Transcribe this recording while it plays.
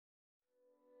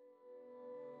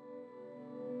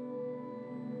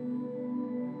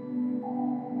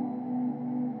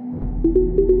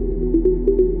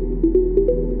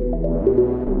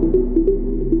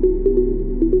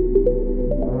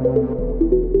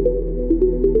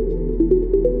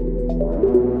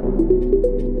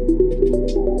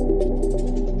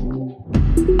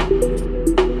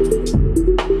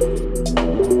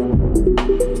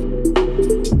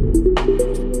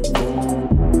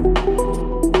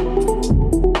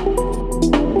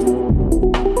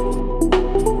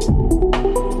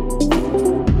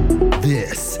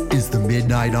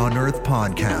Earth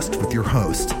podcast with your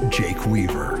host, Jake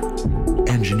Weaver.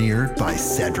 Engineered by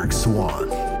Cedric Swan.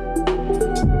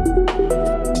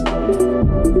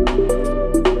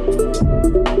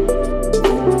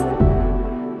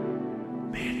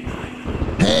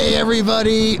 Hey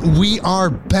everybody, we are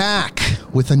back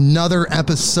with another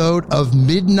episode of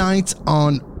Midnight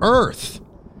on Earth.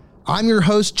 I'm your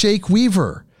host, Jake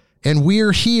Weaver, and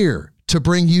we're here to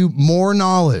bring you more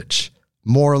knowledge,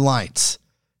 more light,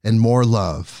 and more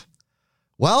love.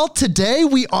 Well, today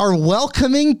we are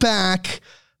welcoming back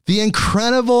the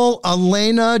incredible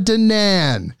Elena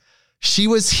Danaan. She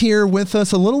was here with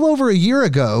us a little over a year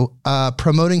ago,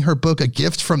 promoting her book, A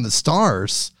Gift from the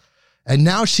Stars. And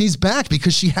now she's back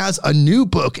because she has a new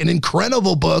book, an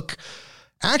incredible book.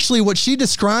 Actually, what she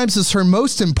describes as her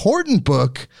most important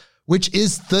book, which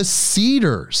is The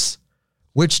Seeders,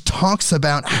 which talks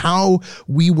about how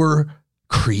we were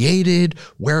created,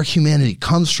 where humanity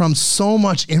comes from. So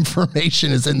much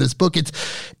information is in this book.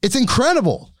 It's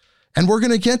incredible. And we're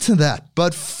going to get to that.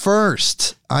 But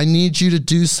first, I need you to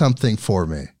do something for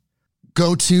me.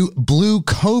 Go to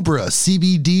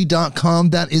bluecobracbd.com.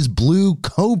 That is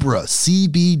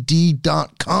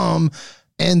bluecobracbd.com.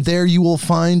 And there you will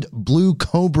find Blue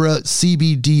Cobra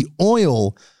CBD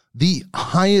oil, the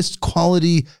highest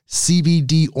quality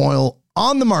CBD oil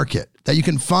on the market that you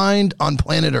can find on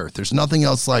planet Earth. There's nothing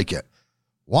else like it.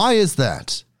 Why is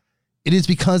that? It is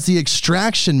because the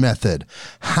extraction method,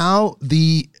 how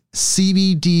the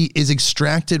CBD is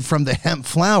extracted from the hemp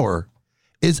flower,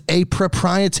 is a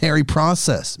proprietary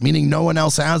process, meaning no one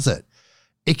else has it.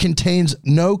 It contains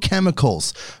no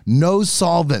chemicals, no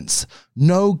solvents,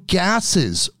 no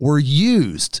gases were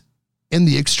used in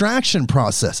the extraction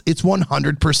process. It's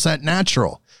 100%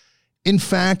 natural. In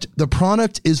fact, the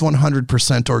product is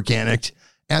 100% organic,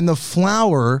 and the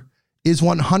flower is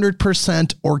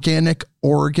 100% organic,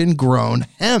 Oregon-grown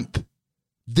hemp.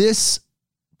 This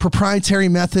proprietary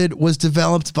method was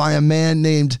developed by a man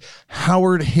named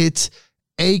Howard Hitt,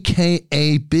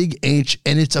 AKA Big H,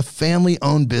 and it's a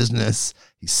family-owned business.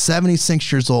 He's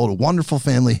 76 years old, a wonderful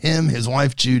family. Him, his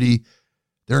wife, Judy,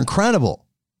 they're incredible.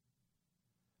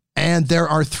 And there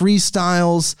are 3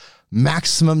 styles: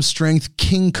 maximum strength,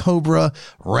 king cobra,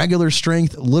 regular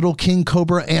strength, little king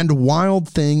cobra, and wild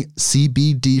thing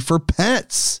CBD for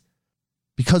pets.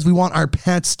 Because we want our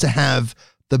pets to have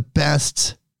the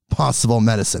best possible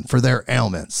medicine for their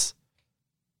ailments.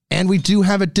 And we do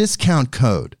have a discount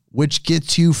code, which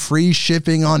gets you free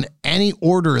shipping on any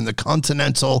order in the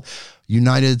continental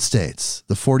United States,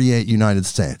 the 48 United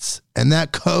States. And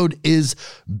that code is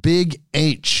Big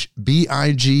H,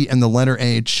 B-I-G, and the letter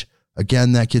H.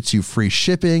 Again, that gets you free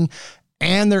shipping.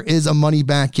 And there is a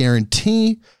money-back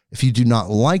guarantee. If you do not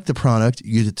like the product,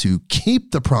 you get to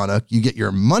keep the product. You get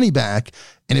your money back.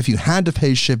 And if you had to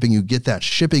pay shipping, you get that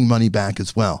shipping money back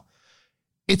as well.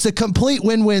 It's a complete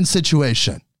win-win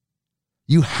situation.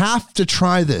 You have to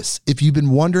try this. If you've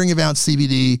been wondering about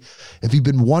CBD, if you've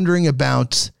been wondering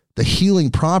about the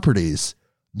healing properties,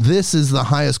 this is the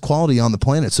highest quality on the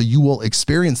planet. So you will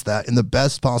experience that in the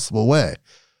best possible way.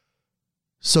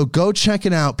 So go check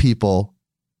it out, people.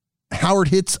 Howard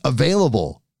Hitt's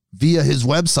available via his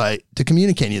website to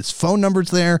communicate. His phone number's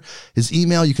there, his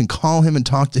email. You can call him and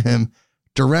talk to him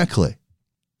directly.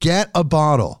 Get a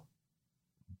bottle.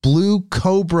 Blue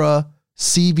Cobra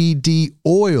CBD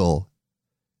oil.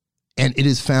 And it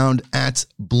is found at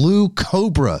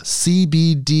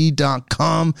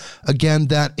bluecobracbd.com. Again,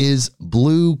 that is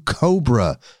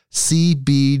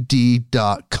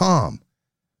bluecobracbd.com.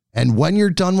 And when you're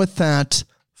done with that,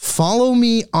 follow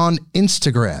me on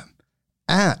Instagram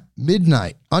at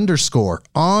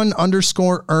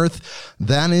midnight_on_earth.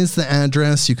 That is the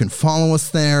address. You can follow us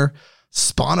there.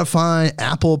 Spotify,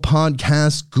 Apple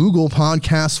Podcasts, Google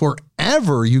Podcasts,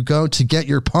 wherever you go to get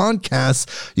your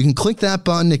podcasts, you can click that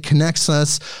button. It connects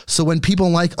us. So when people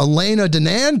like Elena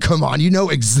Danaan come on, you know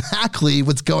exactly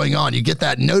what's going on. You get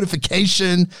that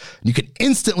notification. You can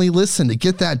instantly listen to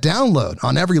get that download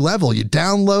on every level. You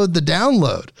download the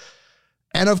download.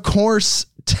 And of course,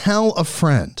 tell a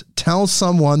friend. Tell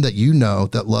someone that you know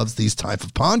that loves these type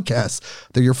of podcasts.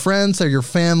 They're your friends. They're your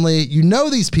family. You know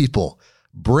these people.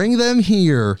 Bring them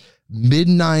here,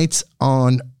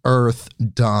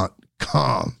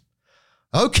 midnightonearth.com.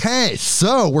 Okay,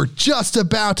 so we're just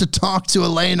about to talk to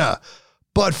Elena,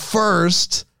 but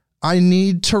first, I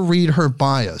need to read her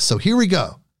bio. So here we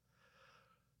go.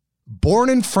 Born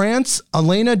in France,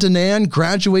 Elena Danaan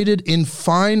graduated in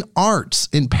fine arts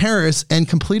in Paris and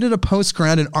completed a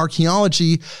postgrad in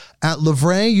archaeology at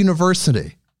Louvain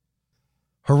University.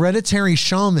 Hereditary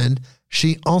shaman,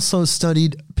 she also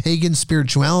studied pagan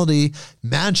spirituality,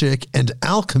 magic, and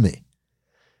alchemy.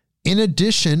 In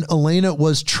addition, Elena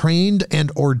was trained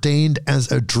and ordained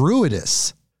as a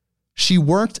druidess. She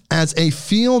worked as a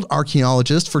field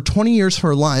archaeologist for 20 years of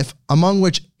her life, among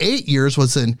which 8 years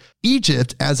was in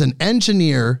Egypt as an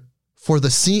engineer for the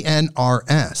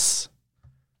CNRS.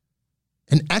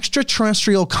 An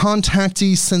extraterrestrial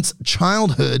contactee since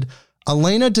childhood,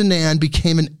 Elena Danaan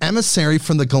became an emissary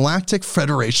from the Galactic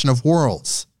Federation of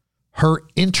Worlds. Her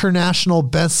international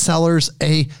bestsellers,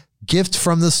 A Gift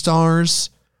from the Stars,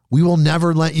 We Will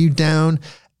Never Let You Down,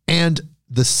 and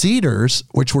The Cedars,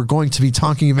 which we're going to be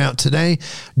talking about today,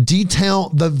 detail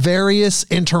the various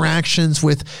interactions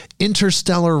with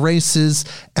interstellar races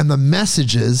and the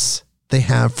messages they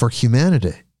have for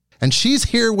humanity. And she's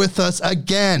here with us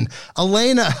again.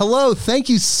 Elena, hello. Thank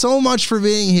you so much for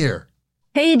being here.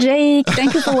 Hey, Jake.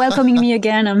 Thank you for welcoming me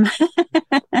again.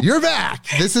 You're back.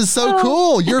 This is so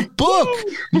cool. Your book.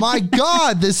 My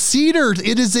God, The Cedar.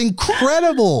 It is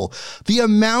incredible. The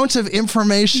amount of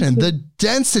information, the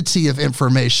density of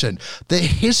information, the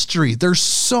history. There's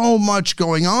so much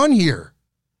going on here.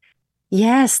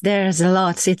 Yes, there's a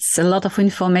lot. It's a lot of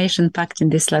information packed in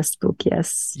this last book.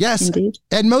 Yes. Yes. Indeed.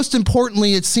 And most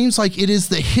importantly, it seems like it is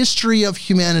the history of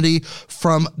humanity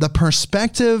from the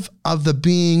perspective of the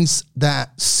beings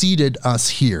that seeded us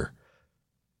here.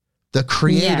 The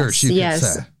creators, you could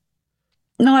say.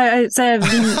 No, I've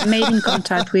been made in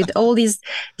contact with all these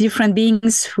different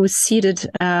beings who seeded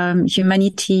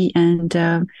humanity and,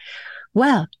 a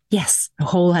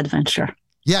whole adventure.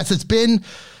 Yes, it's been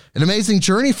an amazing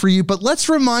journey for you, but let's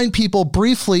remind people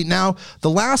briefly. Now, the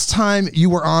last time you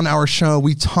were on our show,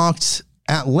 we talked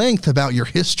at length about your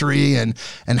history and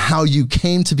how you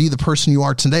came to be the person you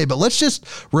are today. But let's just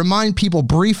remind people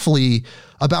briefly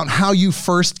about how you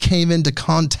first came into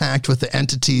contact with the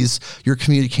entities you're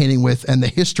communicating with and the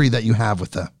history that you have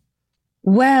with them.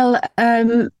 Well,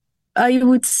 I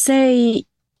would say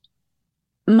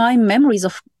my memories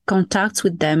of contacts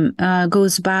with them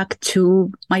goes back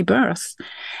to my birth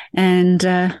and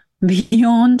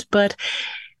beyond. But,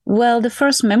 the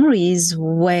first memories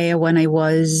were when I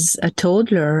was a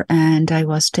toddler and I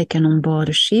was taken on board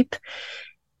a ship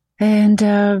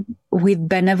and with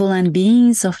benevolent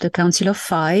beings of the Council of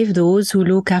Five, those who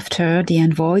look after the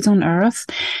envoys on Earth.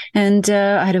 And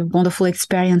I had a wonderful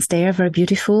experience there, very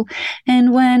beautiful.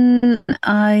 And when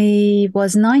I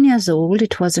was 9 years old,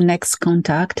 it was the next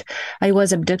contact. I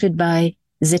was abducted by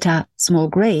Zeta Small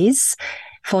Grays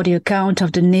for the account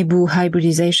of the Nebu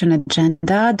hybridization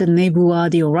agenda. The Nebu are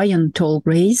the Orion Tall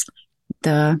Grays,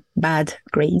 the bad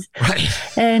Grays. Right.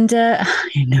 And,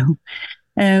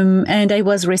 and I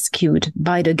was rescued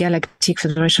by the Galactic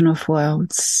Federation of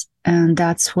Worlds. And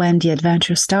that's when the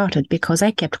adventure started, because I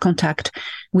kept contact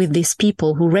with these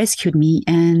people who rescued me.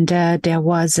 And there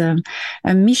was a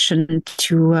mission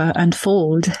to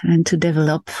unfold and to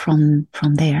develop from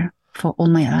there for all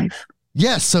my life.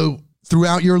 Yes. So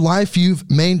throughout your life,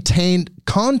 you've maintained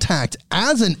contact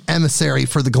as an emissary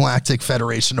for the Galactic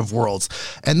Federation of Worlds.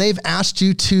 And they've asked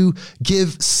you to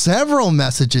give several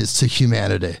messages to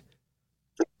humanity.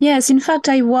 Yes, in fact,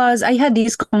 I had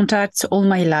these contacts all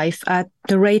my life at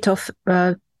the rate of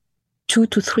 2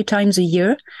 to 3 times a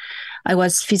year. I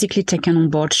was physically taken on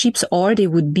board ships, or they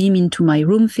would beam into my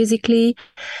room physically.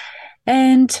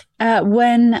 And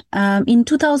when in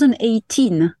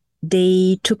 2018,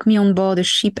 they took me on board a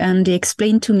ship and they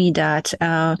explained to me that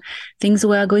things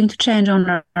were going to change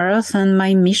on Earth, and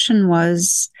my mission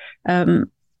was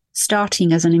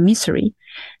starting as an emissary.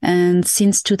 And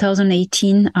since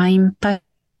 2018, I'm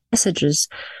messages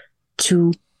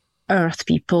to Earth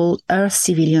people, Earth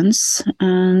civilians,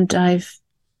 and I've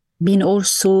been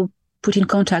also put in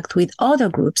contact with other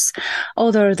groups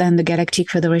other than the Galactic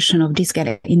Federation of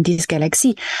in this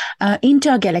galaxy,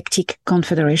 Intergalactic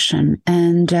Confederation,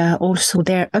 and also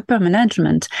their upper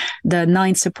management, the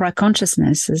 9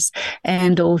 supra-consciousnesses,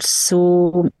 and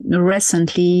also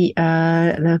recently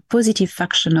the positive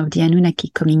faction of the Anunnaki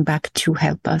coming back to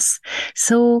help us.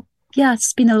 So yeah,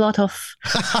 it's been a lot of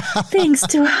things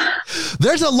to...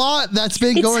 There's a lot that's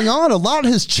been going on. A lot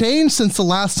has changed since the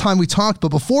last time we talked. But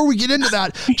before we get into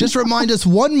that, just remind us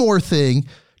one more thing.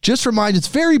 Just remind us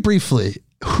very briefly,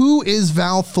 who is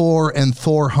Val Thor and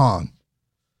Thor Han?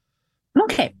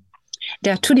 Okay.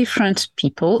 There are 2 different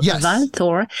people. Yes. Val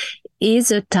Thor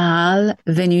is a Tal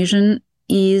Venusian,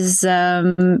 is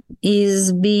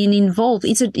being involved.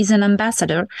 He's an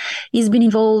ambassador. He's been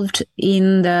involved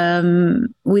in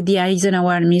with the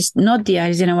Eisenhower not the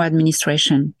Eisenhower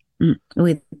administration,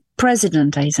 with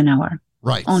President Eisenhower.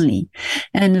 Right. Only.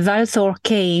 And Val Thor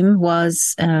came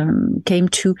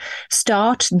to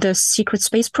start the secret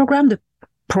space program, the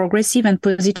progressive and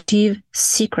positive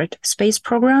secret space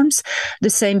programs, the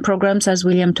same programs as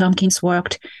William Tompkins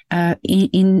worked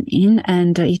in,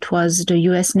 and it was the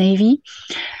US Navy.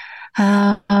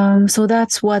 So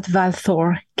that's what Val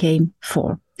Thor came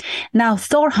for. Now,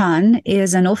 Thor Han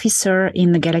is an officer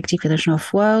in the Galactic Federation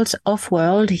of Worlds.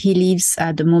 Off-world, he lives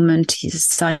at the moment, he's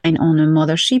assigned on a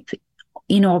mothership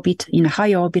in orbit, in a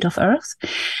high orbit of Earth.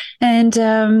 And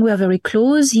we are very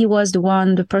close. He was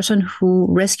the person who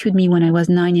rescued me when I was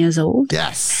 9 years old.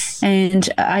 Yes. And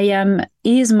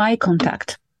he is my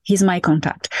contact. He's my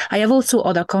contact. I have also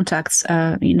other contacts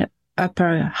in the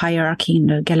upper hierarchy in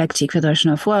the Galactic Federation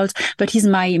of Worlds, but he's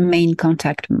my main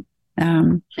contact.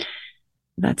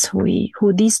 That's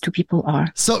who these two people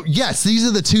are. So yes, these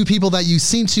are the two people that you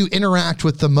seem to interact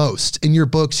with the most. In your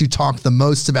books, you talk the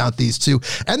most about these two,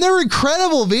 and they're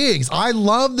incredible beings. I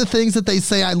love the things that they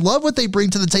say. I love what they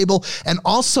bring to the table, and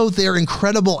also their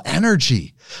incredible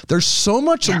energy. There's so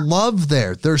much love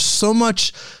there. There's so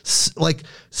much like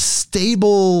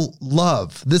stable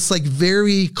love, this like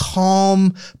very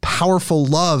calm, powerful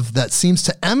love that seems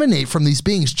to emanate from these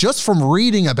beings just from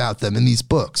reading about them in these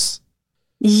books.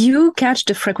 You catch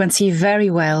the frequency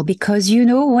very well, because,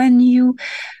 when you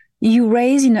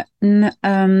raise in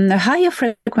a higher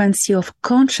frequency of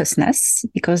consciousness,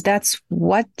 because that's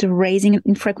what the raising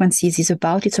in frequencies is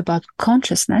about. It's about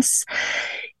consciousness.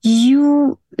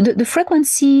 The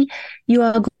frequency you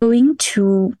are going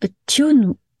to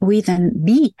tune with and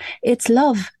be, it's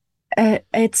love.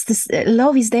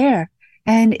 Love is there,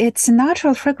 and it's a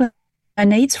natural frequency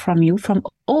emanates from you, from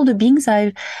all the beings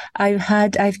I've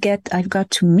got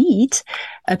to meet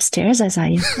upstairs, as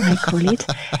I call it.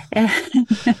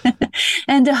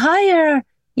 And the higher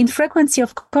in frequency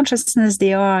of consciousness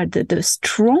they are, the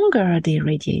stronger they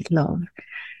radiate love.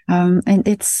 And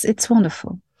it's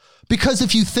wonderful. Because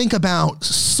if you think about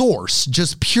source,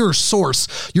 just pure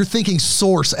source, you're thinking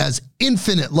source as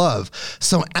infinite love.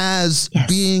 So as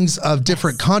beings of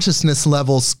different consciousness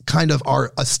levels kind of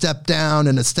are a step down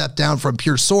and a step down from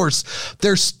pure source,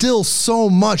 there's still so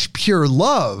much pure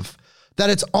love that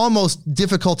it's almost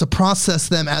difficult to process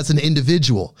them as an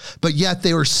individual, but yet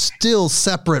they are still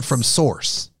separate from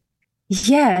source.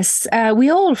 Yes, we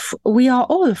are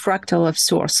all a fractal of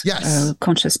source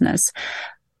consciousness.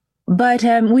 But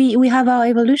we have our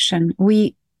evolution.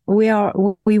 We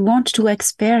want to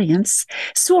experience,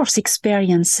 source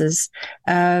experiences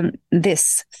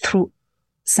this through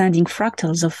sending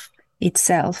fractals of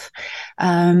itself.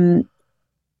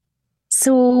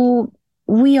 So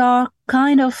we are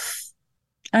kind of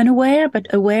unaware,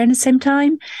 but aware at the same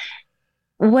time.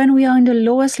 When we are in the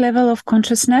lowest level of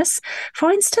consciousness, for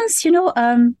instance,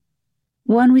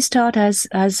 when we start as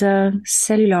a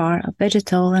cellular, a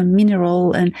vegetal, and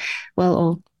mineral, and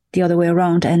or the other way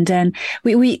around, and then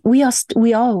we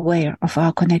are aware of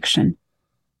our connection,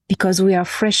 because we are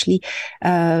freshly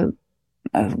coming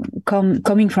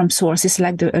from source. It's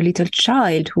like a little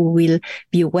child who will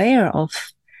be aware of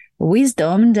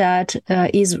wisdom that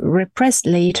is repressed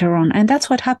later on. And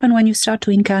that's what happens when you start to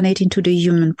incarnate into the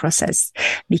human process,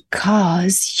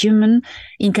 because human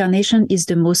incarnation is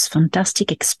the most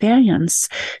fantastic experience,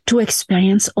 to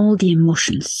experience all the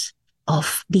emotions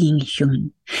of being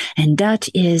human. And that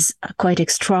is quite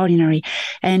extraordinary.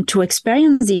 And to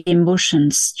experience the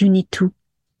emotions, you need to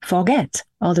forget.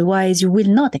 Otherwise, you will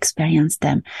not experience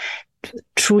them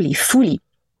truly, fully.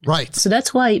 Right. So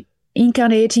that's why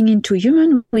incarnating into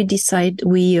human, we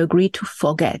agree to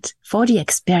forget for the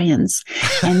experience.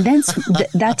 And then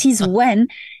that is when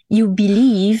you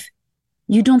believe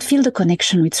you don't feel the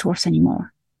connection with source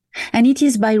anymore. And it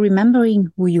is by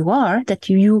remembering who you are that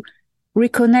you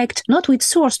reconnect, not with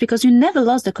source, because you never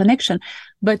lost the connection,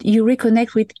 but you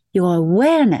reconnect with your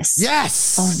awareness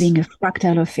of being a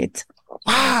fractal of it.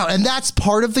 Wow. And that's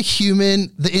part of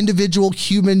the individual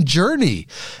human journey.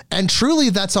 And truly,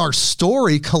 that's our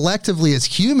story collectively as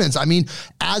humans. I mean,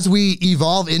 as we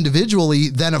evolve individually,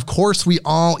 then of course we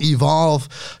all evolve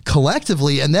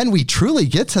collectively. And then we truly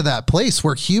get to that place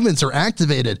where humans are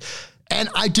activated. And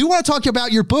I do want to talk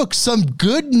about your book. Some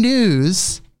good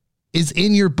news is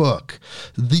in your book.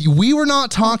 We were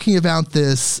not talking about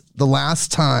this the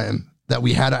last time that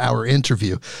we had our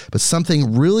interview, but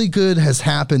something really good has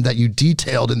happened that you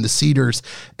detailed in the Cedars,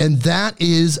 and that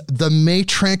is the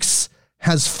Matrix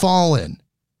has fallen.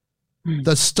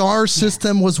 The star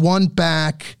system was won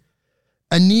back.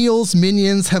 Anil's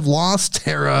minions have lost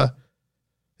Terra.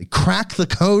 They cracked the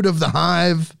code of the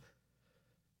Hive.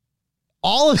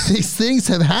 All of these things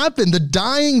have happened. The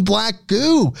dying black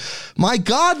goo. My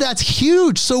God, that's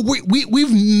huge. So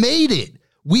we've made it.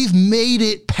 We've made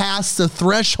it past the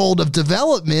threshold of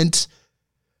development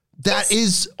that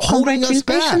is holding us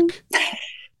back.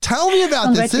 Tell me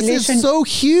about this. This is so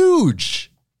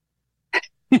huge.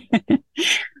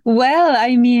 Well,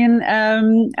 I mean,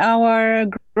 our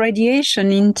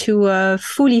graduation into a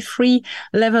fully free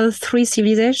level 3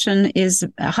 civilization is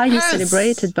highly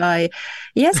celebrated by.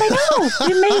 Yes, I know.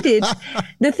 We made it.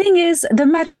 The thing is, the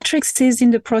matrix is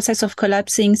in the process of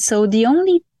collapsing. So the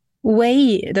only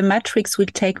way the matrix will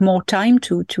take more time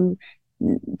to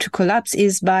collapse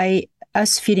is by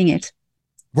us feeding it.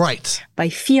 Right. By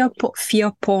fear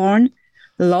porn,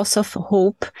 loss of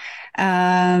hope,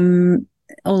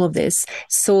 all of this.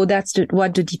 So that's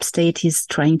what the deep state is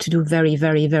trying to do very,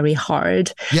 very, very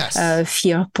hard. Yes.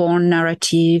 Fear porn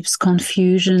narratives,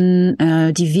 confusion,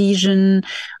 division,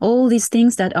 all these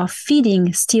things that are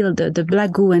feeding still the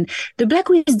black goo. And the black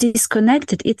goo is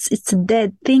disconnected. It's a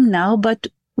dead thing now, but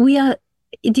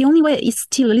the only way it's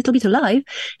still a little bit alive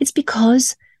is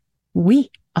because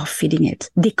we are feeding it.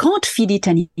 They can't feed it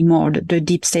anymore, the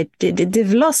deep state.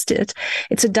 They've lost it.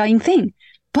 It's a dying thing.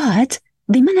 But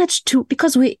they managed to,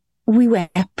 because we were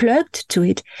plugged to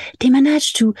it, they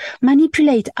managed to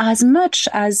manipulate as much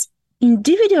as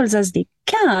individuals as they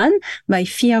can by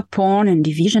fear porn and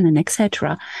division and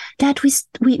etc. that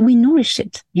we nourish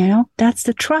it. That's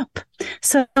the trap.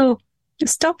 So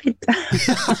stop it.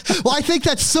 Well, I think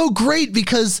that's so great,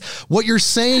 because what you're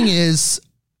saying is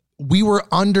we were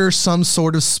under some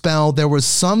sort of spell. There was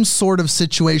some sort of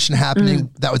situation happening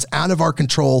that was out of our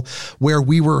control, where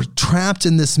we were trapped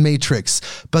in this matrix.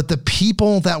 But the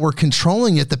people that were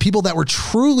controlling it, the people that were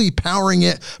truly powering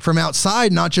it from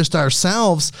outside, not just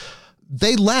ourselves,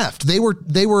 they left. They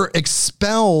were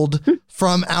expelled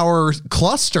from our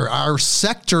cluster, our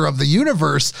sector of the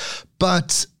universe.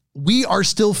 But we are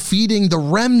still feeding the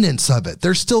remnants of it.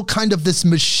 There's still kind of this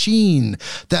machine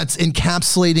that's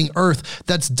encapsulating Earth,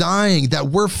 that's dying, that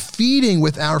we're feeding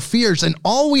with our fears. And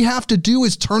all we have to do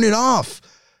is turn it off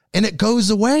and it goes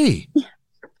away. Yeah.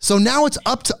 So now it's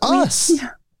up to us. Yeah.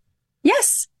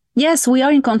 Yes, we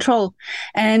are in control.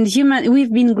 And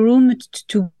we've been groomed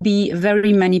to be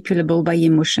very manipulable by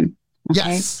emotion.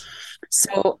 Okay? Yes.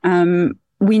 So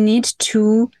we need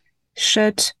to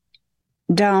shut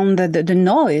down the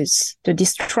noise, the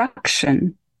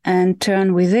distraction, and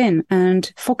turn within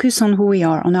and focus on who we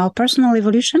are, on our personal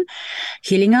evolution,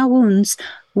 healing our wounds.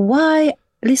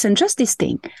 Listen, just this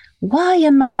thing. Why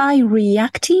am I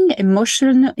reacting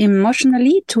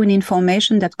emotionally to an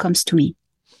information that comes to me?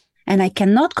 And I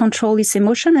cannot control this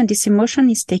emotion, and this emotion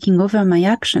is taking over my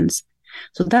actions.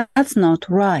 So that's not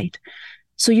right.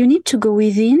 So you need to go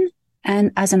within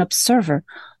and, as an observer,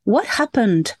 what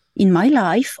happened in my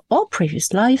life or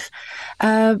previous life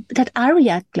that I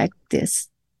react like this?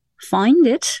 Find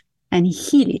it and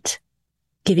heal it,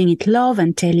 giving it love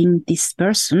and telling this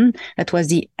person that was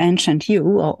the ancient you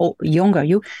or younger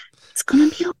you, it's going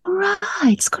to be all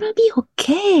right. It's going to be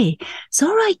okay. It's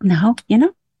all right now,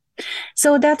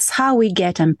 So that's how we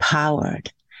get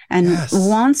empowered. And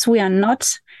once we are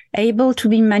not able to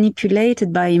be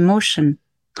manipulated by emotion,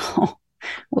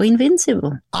 we're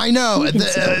invincible. I know.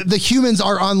 The humans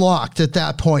are unlocked at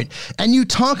that point. And you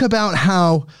talk about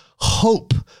how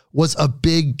hope was a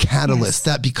big catalyst,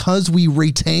 that because we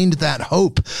retained that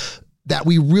hope,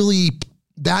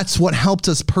 that's what helped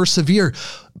us persevere.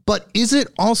 But is it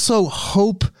also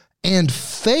hope and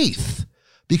faith?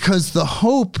 Because the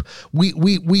hope,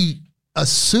 we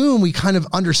assume, we kind of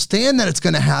understand that it's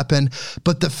going to happen,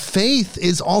 but the faith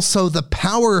is also the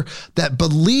power that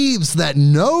believes, that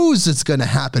knows it's going to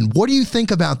happen. What do you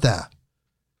think about that?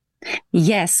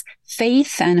 Yes,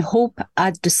 faith and hope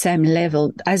at the same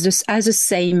level, as the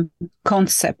same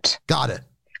concept. Got it.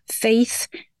 Faith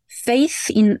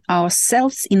in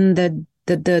ourselves, in the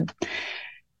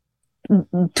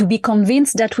to be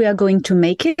convinced that we are going to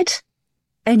make it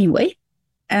anyway.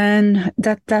 And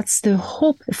that's the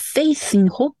hope, faith in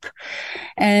hope.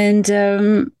 And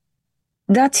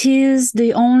that is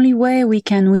the only way we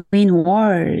can win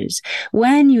wars.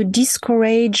 When you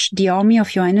discourage the army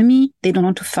of your enemy, they don't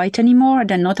want to fight anymore.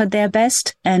 They're not at their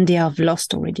best and they have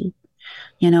lost already.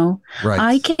 Right.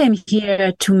 I came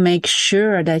here to make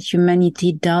sure that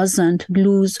humanity doesn't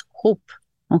lose hope.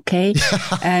 Okay.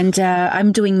 And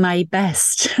I'm doing my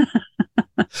best.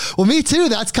 Well, me too.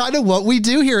 That's kind of what we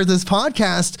do here at this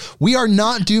podcast. We are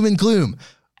not doom and gloom.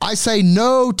 I say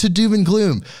no to doom and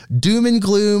gloom. Doom and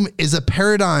gloom is a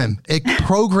paradigm. It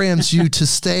programs you to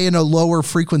stay in a lower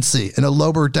frequency, in a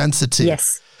lower density.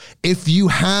 Yes. If you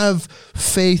have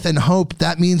faith and hope,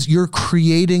 that means you're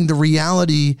creating the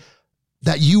reality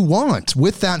that you want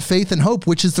with that faith and hope,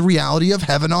 which is the reality of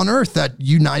heaven on earth, that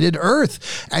united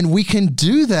earth. And we can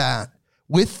do that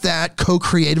with that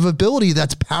co-creative ability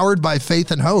that's powered by faith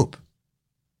and hope.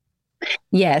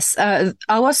 Yes,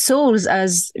 our souls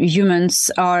as humans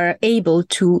are able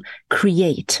to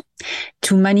create,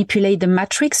 to manipulate the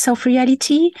matrix of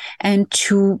reality and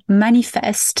to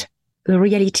manifest the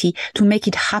reality, to make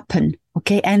it happen.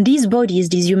 Okay. And these bodies,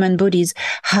 these human bodies,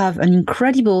 have an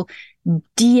incredible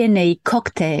DNA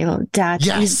cocktail that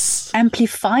is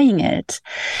amplifying it.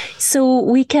 So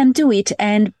we can do it.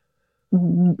 And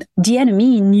the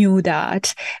enemy knew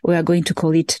that. We are going to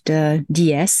call it the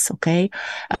DS, okay?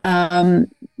 They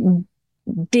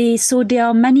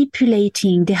are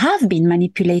manipulating, they have been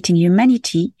manipulating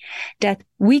humanity that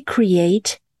we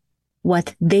create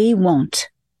what they want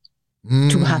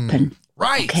to happen.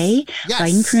 Right. Okay? Yes. By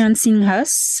influencing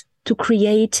us to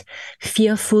create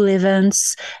fearful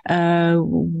events,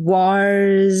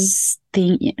 wars,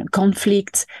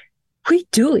 conflicts. We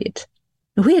do it.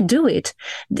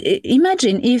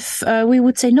 Imagine if we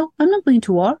would say, no, I'm not going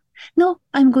to war. No,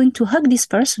 I'm going to hug this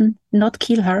person, not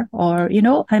kill her. Or,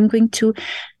 I'm going to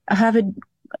have an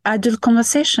adult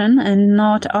conversation and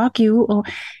not argue. Or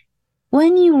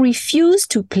when you refuse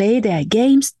to play their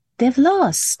games, they've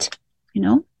lost,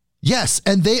 Yes,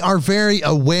 and they are very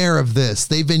aware of this.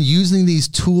 They've been using these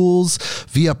tools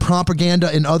via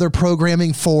propaganda and other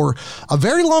programming for a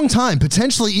very long time,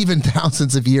 potentially even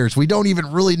thousands of years. We don't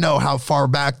even really know how far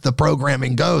back the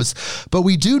programming goes, but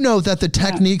we do know that the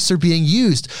techniques are being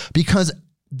used because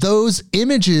those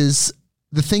images,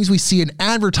 the things we see in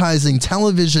advertising,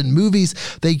 television, movies,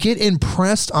 they get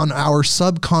impressed on our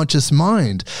subconscious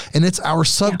mind. And it's our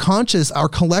subconscious, our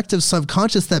collective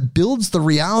subconscious that builds the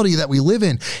reality that we live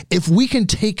in. If we can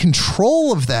take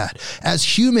control of that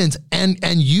as humans and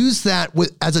use that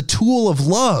as a tool of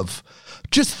love,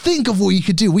 just think of what you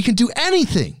could do. We can do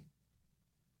anything.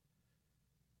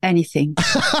 Anything.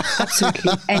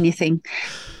 Absolutely anything.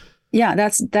 Yeah,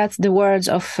 that's the words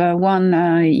of one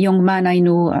young man I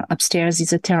know upstairs.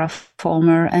 He's a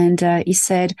terraformer, and he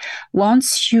said,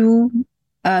 once you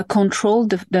control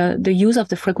the use of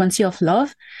the frequency of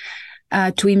love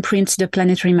to imprint the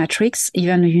planetary matrix,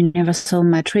 even the universal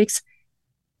matrix,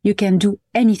 you can do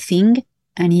anything.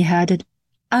 And he added,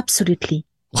 absolutely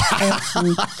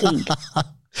everything.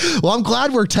 Well, I'm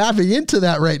glad we're tapping into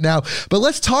that right now, but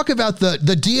let's talk about the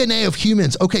DNA of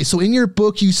humans. Okay, so in your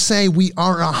book, you say we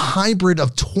are a hybrid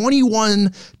of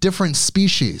 21 different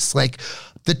species, like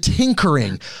the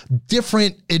tinkering.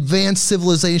 Different advanced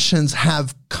civilizations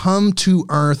have come to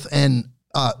Earth and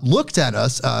looked at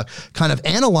us, kind of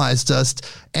analyzed us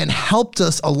and helped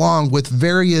us along with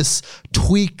various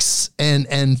tweaks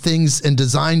and things and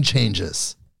design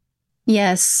changes.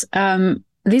 Yes.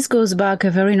 This goes back a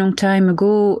very long time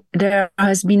ago. There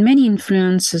has been many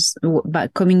influences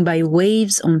coming by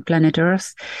waves on planet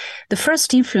Earth. The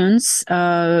first influence,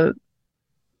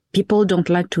 people don't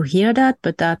like to hear that,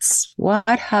 but that's what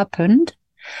happened,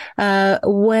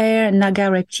 were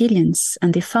Naga reptilians,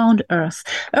 and they found Earth.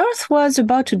 Earth was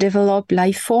about to develop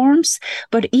life forms,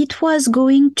 but it was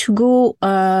going to go,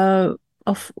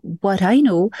 of what I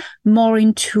know, more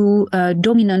into a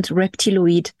dominant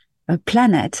reptiloid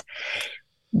planet.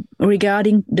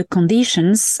 Regarding the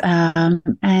conditions,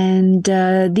 and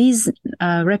these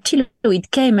reptiloid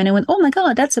came and they went, oh my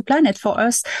God, that's a planet for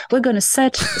us. We're going to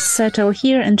settle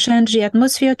here and change the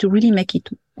atmosphere to really make it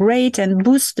great and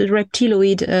boost the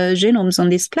reptiloid genomes on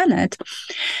this planet.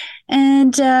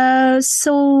 And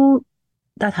so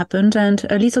that happened. And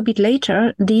a little bit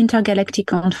later, the Intergalactic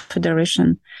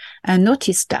Confederation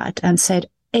noticed that and said,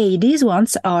 hey, these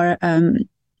ones are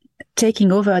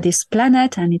taking over this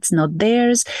planet and it's not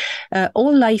theirs.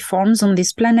 All life forms on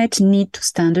this planet need to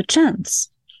stand a chance.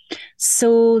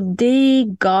 So they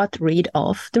got rid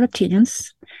of the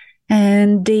reptilians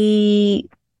and they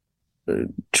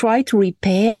tried to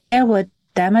repair what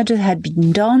damage had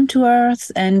been done to Earth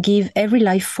and give every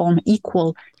life form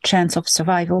equal chance of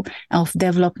survival, of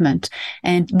development.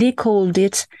 And they called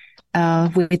it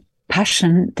with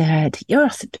passion the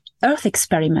Earth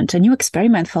experiment, a new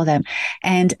experiment for them.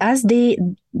 And as they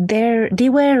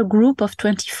were a group of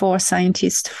 24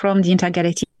 scientists from the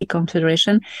Intergalactic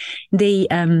Confederation, they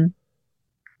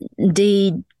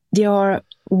are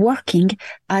working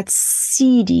at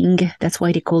seeding, that's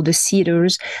why they call the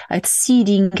seeders, at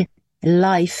seeding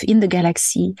life in the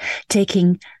galaxy,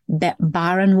 taking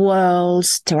barren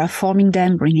worlds, terraforming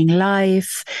them, bringing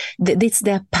life. It's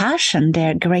their passion,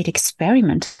 their great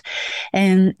experiment.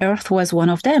 And Earth was one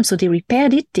of them. So they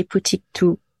repaired it, they put it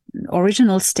to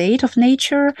original state of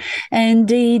nature, and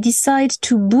they decide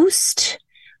to boost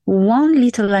one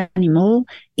little animal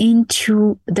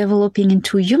into developing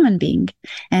into a human being.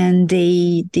 And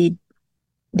they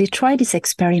they tried this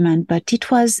experiment, but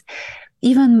it was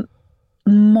even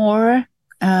more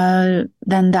than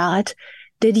that.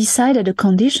 They decided the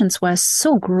conditions were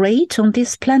so great on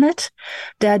this planet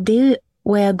that they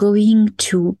were going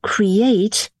to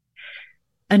create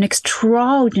an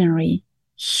extraordinary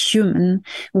human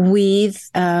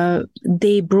with,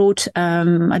 they brought,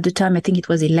 at the time, I think it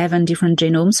was 11 different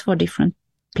genomes for different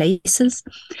places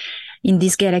in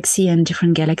this galaxy and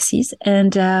different galaxies.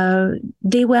 And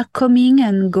they were coming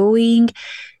and going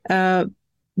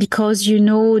because,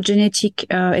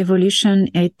 genetic evolution,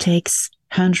 it takes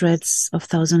hundreds of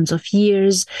thousands of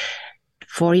years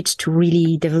for it to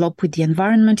really develop with the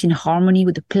environment in harmony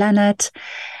with the planet.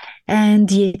 And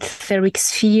the etheric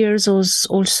spheres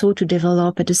also to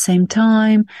develop at the same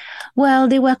time. Well,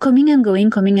 they were coming and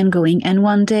going. And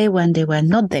one day when they were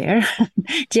not there,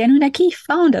 the Anunnaki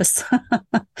found us.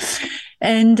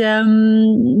 And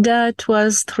that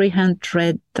was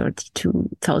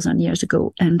 332,000 years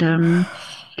ago. And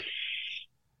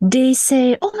they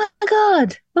say, "Oh my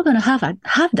God, we're going to have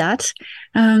that."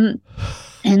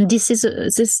 And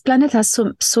this planet has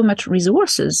so much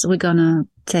resources. We're going to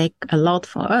take a lot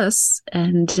for us.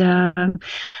 And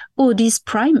these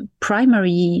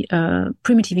primary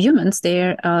primitive humans,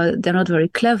 they're not very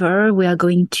clever. We are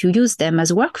going to use them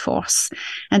as workforce.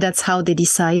 And that's how they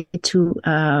decide to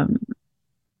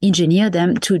engineer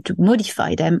them, to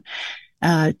modify them,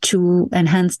 to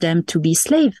enhance them to be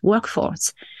slave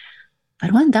workforce.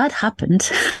 But when that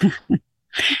happened,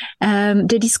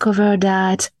 they discovered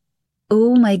that,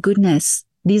 oh my goodness,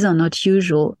 these are not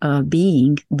usual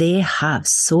beings. They have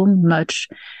so much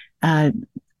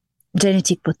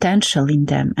genetic potential in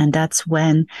them. And that's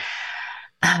when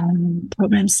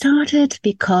problems started,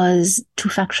 because two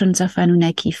factions of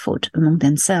Anunnaki fought among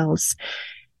themselves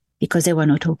because they were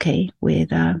not okay with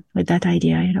that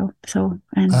idea, So,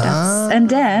 and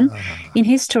then in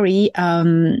history,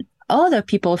 other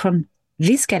people from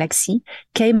this galaxy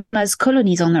came as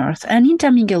colonies on Earth and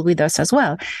intermingled with us as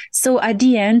well. So at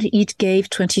the end, it gave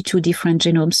 22 different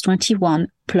genomes, 21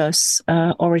 plus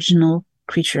original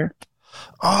creature.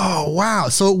 Oh, wow.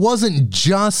 So it wasn't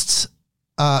just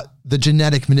the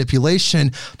genetic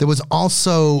manipulation. There was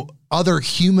also other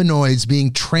humanoids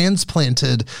being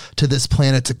transplanted to this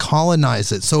planet to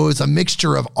colonize it. So it was a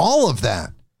mixture of all of that.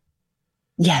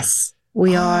 Yes.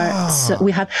 We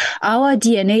have our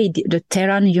DNA, the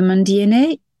Terran human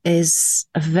DNA, is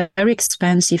a very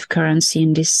expensive currency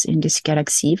in this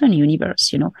galaxy, even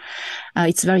universe.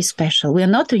 It's very special. We are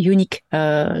not a unique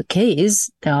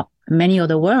case. There are many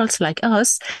other worlds like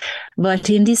us, but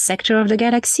in this sector of the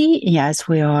galaxy, yes,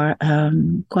 we are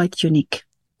quite unique.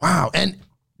 Wow! And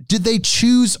did they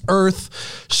choose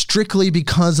Earth strictly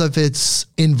because of its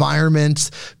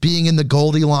environment, being in the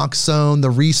Goldilocks zone,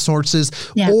 the resources,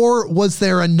 or was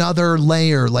there another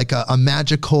layer, like a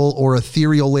magical or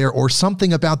ethereal layer, or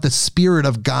something about the spirit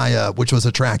of Gaia, which was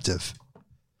attractive?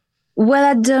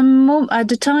 Well, at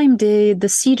the time the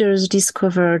Seeders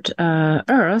discovered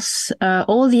Earth,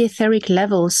 all the etheric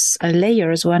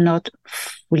layers were not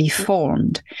fully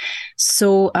formed.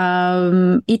 So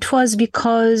it was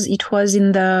because it was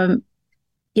in the,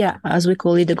 as we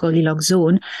call it, the Goldilocks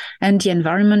zone, and the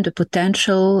environment, the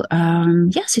potential.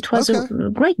 Yes, it was a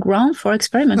great ground for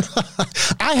experiment.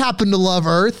 I happen to love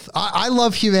Earth. I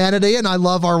love humanity, and I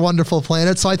love our wonderful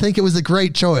planet. So I think it was a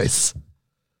great choice.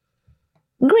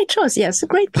 Great choice. Yes, a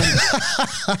great plan.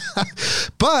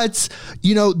 But,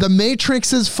 the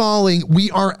Matrix is falling.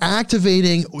 We are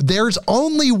activating. There's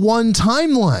only one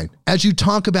timeline, as you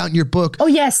talk about in your book. Oh,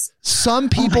 yes. Some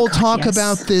people talk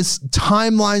about this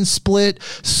timeline split,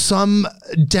 some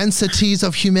densities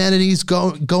of humanities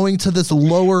going to this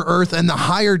lower Earth and the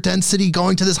higher density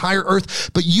going to this higher Earth.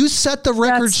 But you set the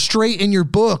record straight in your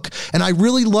book, and I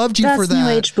really loved you for that. That's New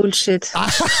Age bullshit.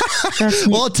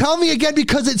 Well, tell me again,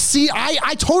 because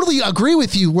I totally agree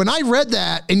with you. When I read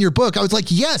that in your book, I was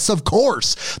like, yes, of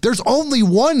course. There's only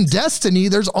one destiny.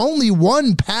 There's only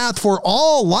one path for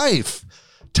all life.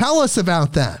 Tell us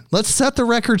about that. Let's set the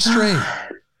record straight.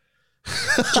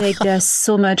 Jake, there's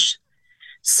so much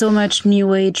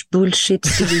New Age bullshit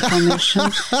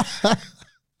information.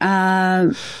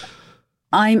 I'm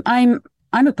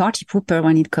a party pooper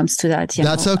when it comes to that.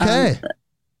 That's okay.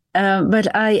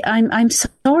 But I'm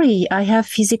sorry. I have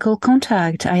physical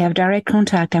contact. I have direct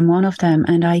contact. I'm one of them,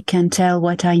 and I can tell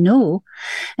what I know,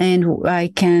 and I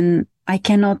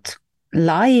cannot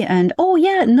lie. And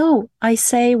I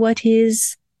say what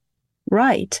is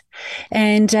right.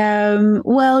 And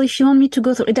if you want me to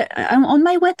go through, I'm on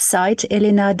my website,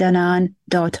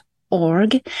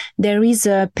 elenadanaan.org. There is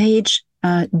a page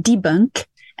debunk,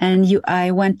 and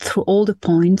I went through all the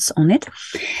points on it.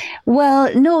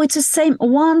 Well, no, it's the same.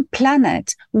 One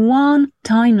planet, one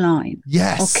timeline.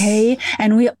 Yes. Okay.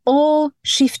 And we're all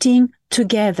shifting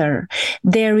together.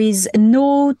 There is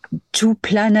no two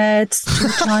planets, two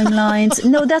timelines.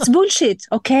 No, that's bullshit.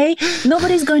 Okay.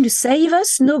 Nobody's going to save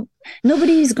us.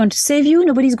 Nobody is going to save you.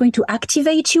 Nobody's going to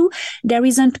activate you. There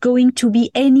isn't going to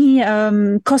be any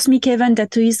cosmic event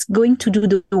that is going to do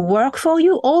the work for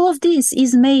you. All of this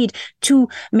is made to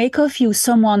make of you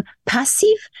someone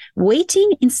passive,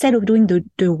 waiting, instead of doing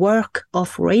the work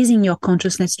of raising your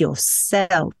consciousness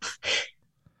yourself.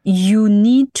 You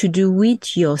need to do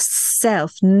it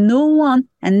yourself. No one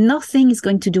and nothing is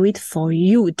going to do it for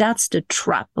you. That's the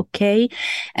trap, okay?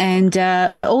 And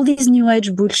all these new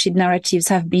age bullshit narratives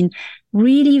have been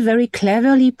really very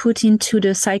cleverly put into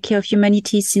the psyche of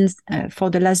humanity since for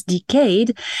the last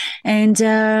decade.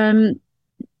 And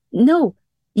no,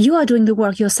 you are doing the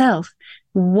work yourself.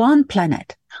 One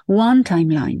planet, one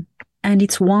timeline. And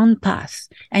it's one path,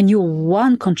 and you're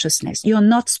one consciousness. You're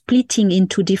not splitting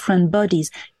into different bodies.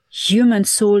 Human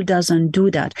soul doesn't do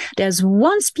that. There's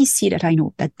one species that I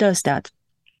know that does that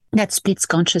splits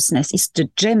consciousness. It's the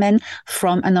Gemen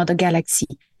from another galaxy.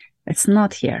 It's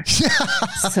not here.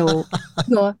 So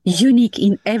you're unique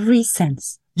in every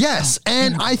sense. Yes.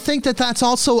 And I think that that's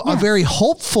also a very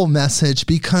hopeful message,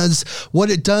 because what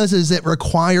it does is it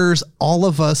requires all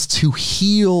of us to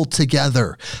heal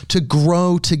together, to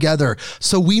grow together.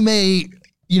 So we may,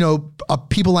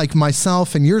 people like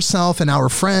myself and yourself and our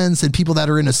friends and people that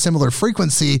are in a similar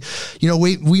frequency,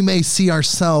 we may see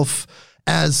ourselves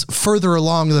as further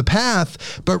along the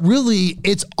path, but really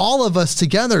it's all of us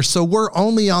together. So we're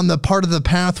only on the part of the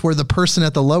path where the person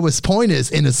at the lowest point is,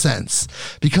 in a sense,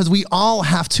 because we all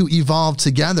have to evolve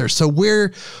together. So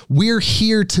we're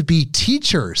here to be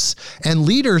teachers and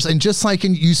leaders. And just like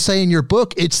you say in your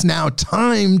book, it's now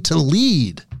time to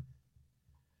lead.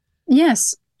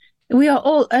 Yes. We are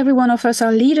all, every one of us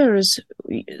are leaders.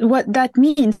 What that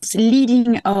means,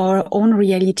 leading our own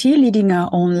reality, leading our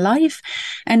own life.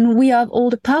 And we have all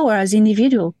the power as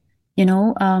individual,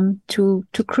 to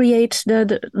create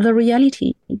the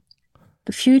reality,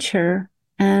 the future.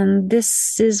 And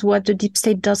this is what the deep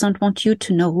state doesn't want you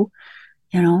to know,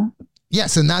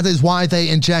 Yes, and that is why they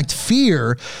inject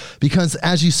fear, because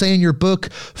as you say in your book,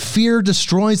 fear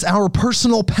destroys our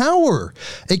personal power.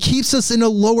 It keeps us in a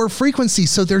lower frequency.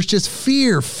 So there's just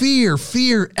fear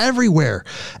everywhere.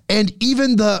 And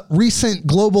even the recent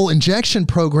global injection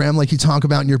program, like you talk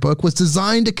about in your book, was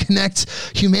designed to connect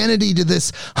humanity to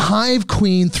this hive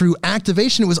queen through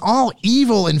activation. It was all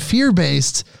evil and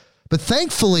fear-based. But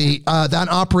thankfully, that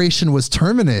operation was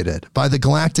terminated by the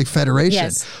Galactic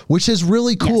Federation, which is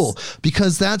really cool,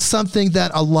 because that's something that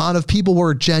a lot of people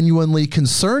were genuinely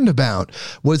concerned about,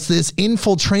 was this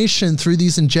infiltration through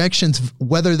these injections,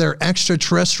 whether they're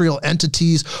extraterrestrial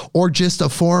entities or just a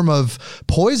form of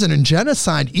poison and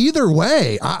genocide. Either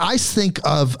way, I think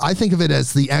of it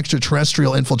as the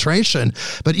extraterrestrial infiltration,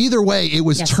 but either way, it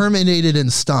was terminated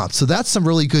and stopped. So that's some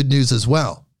really good news as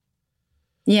well.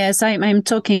 Yes, I'm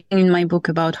talking in my book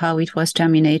about how it was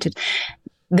terminated.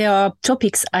 There are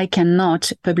topics I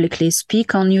cannot publicly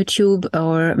speak on YouTube,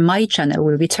 or my channel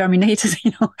will be terminated,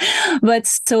 But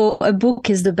so a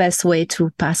book is the best way to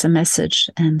pass a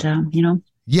message, and,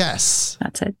 Yes.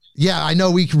 That's it. Yeah, I know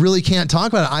we really can't talk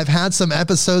about it. I've had some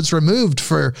episodes removed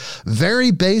for very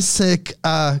basic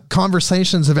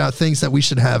conversations about things that we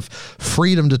should have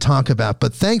freedom to talk about.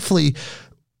 But thankfully,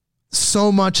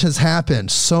 so much has happened.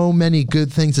 So many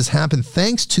good things has happened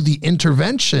thanks to the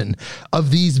intervention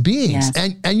of these beings.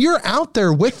 Yes. And you're out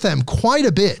there with them quite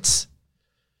a bit.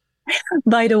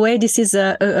 By the way, this is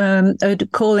a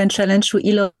call and challenge to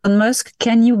Elon Musk.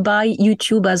 Can you buy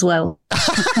YouTube as well?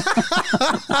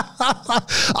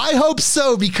 I hope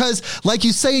so, because like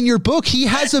you say in your book, he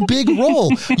has a big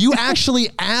role. You actually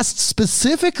asked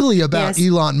specifically about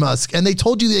Elon Musk, and they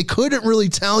told you they couldn't really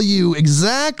tell you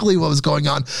exactly what was going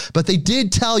on, but they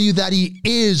did tell you that he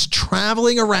is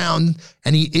traveling around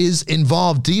and he is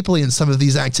involved deeply in some of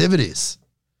these activities.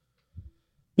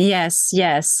 Yes.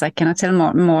 I cannot tell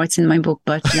more. It's in my book,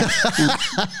 but there's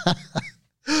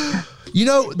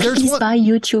buy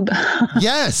YouTube.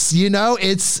 Yes,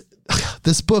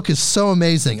 this book is so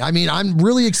amazing. I mean, I'm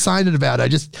really excited about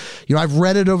it. I've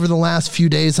read it over the last few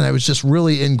days and I was just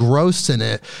really engrossed in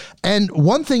it. And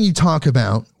one thing you talk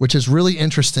about, which is really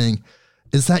interesting,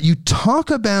 is that you talk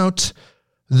about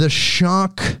the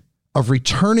shock of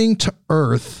returning to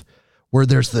Earth, where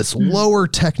there's this lower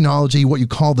technology, what you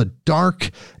call the Dark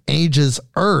Ages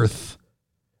Earth,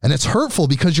 And it's hurtful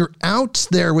because you're out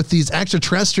there with these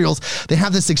extraterrestrials. They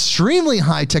have this extremely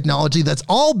high technology that's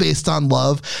all based on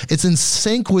love. It's in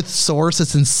sync with source.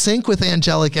 It's in sync with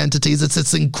angelic entities. It's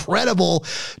this incredible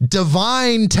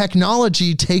divine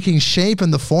technology taking shape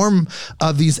in the form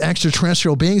of these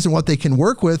extraterrestrial beings and what they can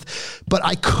work with. But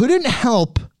I couldn't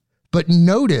help but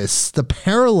notice the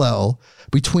parallel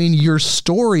between your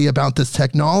story about this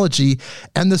technology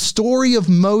and the story of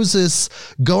Moses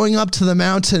going up to the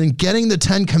mountain and getting the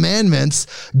 10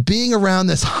 commandments, being around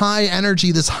this high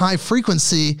energy, this high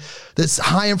frequency, this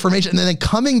high information, and then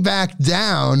coming back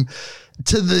down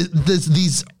to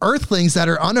these earthlings that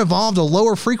are unevolved, a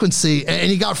lower frequency, and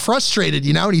he got frustrated,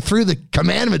 and he threw the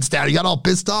commandments down. He got all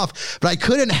pissed off, but I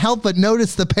couldn't help but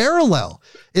notice the parallel.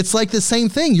 It's like the same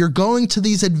thing. You're going to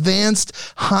these advanced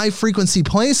high frequency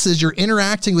places. You're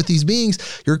interacting with these beings.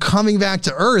 You're coming back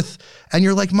to Earth and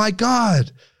you're like, my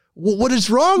God, what is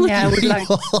wrong with you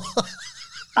people?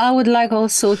 I would like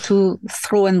also to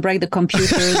throw and break the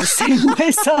computer the same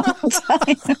way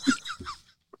sometimes.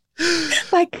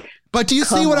 But do you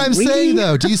see what I'm saying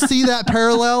though? Do you see that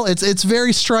parallel? It's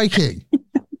very striking.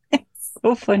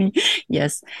 So funny.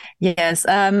 Yes.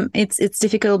 It's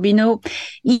difficult.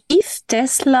 If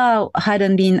Tesla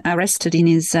hadn't been arrested in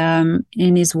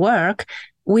his work,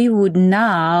 we would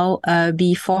now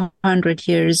be 400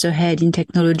 years ahead in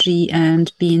technology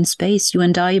and be in space. You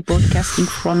and I broadcasting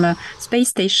from a space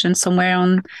station somewhere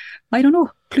on, I don't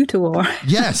know, Pluto or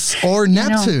yes, or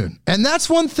Neptune. And that's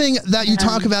one thing that you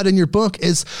talk about in your book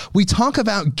is we talk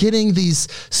about getting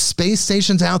these space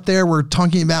stations out there. We're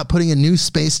talking about putting a new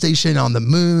space station on the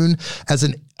moon as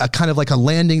a kind of like a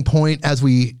landing point as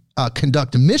we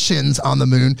conduct missions on the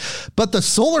moon. But the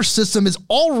solar system is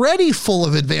already full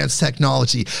of advanced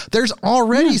technology. There's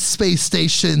already space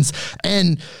stations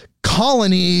and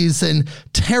colonies and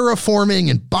terraforming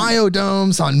and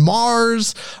biodomes on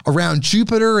Mars, around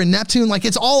Jupiter and Neptune. Like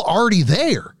it's all already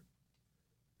there.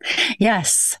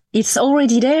 Yes, it's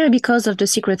already there because of the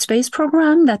secret space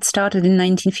program that started in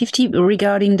 1950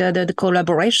 regarding the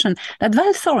collaboration that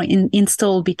Val Thor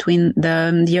installed between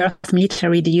the Earth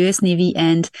military, the US Navy,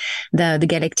 and the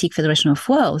Galactic Federation of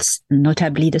Worlds,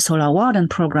 notably the Solar Warden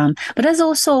program. But there's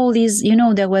also all these,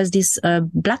 there was these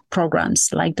black programs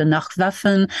like the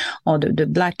Nachtwaffen or the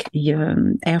Black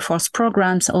Air Force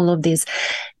programs, all of these.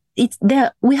 It's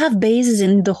there. We have bases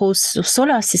in the whole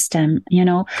solar system,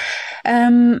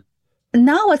 Now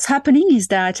what's happening is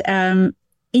that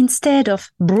instead of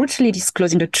brutally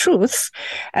disclosing the truth,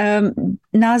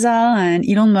 NASA and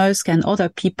Elon Musk and other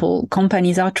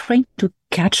companies are trying to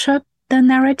catch up the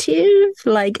narrative.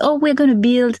 Like, oh, we're going to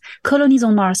build colonies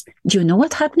on Mars. Do you know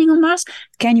what's happening on Mars?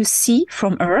 Can you see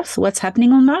from Earth what's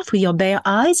happening on Mars with your bare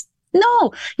eyes?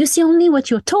 No, you see only what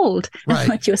you're told and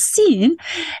what you're seeing,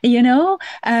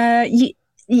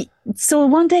 so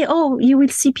one day, you will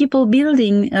see people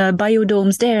building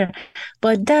biodomes there,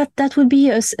 but that would be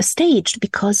a staged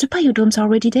because the biodomes are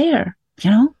already there,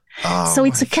 Oh, so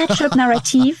it's a catch-up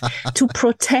narrative to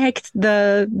protect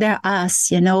their ass,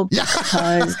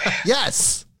 because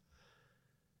yes.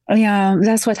 Yeah,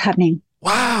 that's what's happening.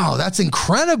 Wow, that's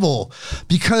incredible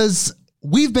because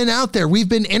we've been out there. We've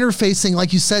been interfacing,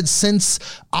 like you said, since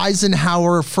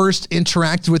Eisenhower first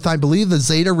interacted with, I believe, the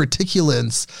Zeta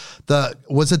Reticulans.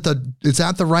 Is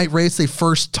that the right race? They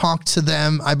first talked to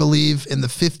them, I believe, in the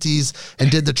 50s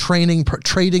and did the trading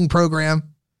program.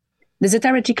 The Zeta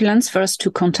Reticulans first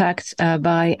took contact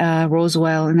by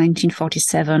Roswell in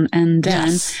 1947, and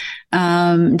then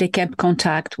they kept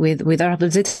contact with Earth. The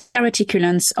Zeta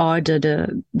Reticulans are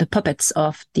the puppets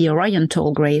of the Orion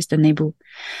tall grays, the Nebu.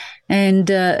 And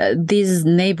these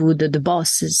Nebu, the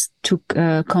bosses, took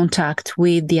contact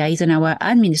with the Eisenhower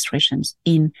administrations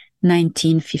in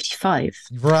 1955.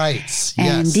 Right.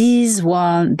 And these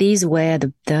were the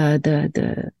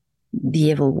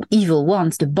evil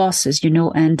ones, the bosses,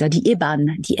 and the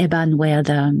Eban were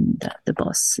the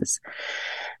bosses.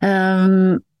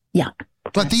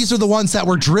 But these are the ones that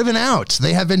were driven out.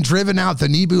 They have been driven out. The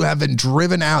Nebu have been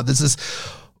driven out. This is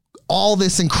all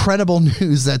this incredible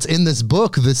news that's in this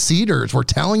book, The Seeders. We're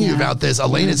telling you about this.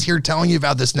 Elena's here telling you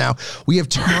about this now. We have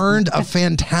turned a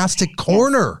fantastic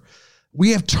corner.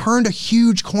 We have turned a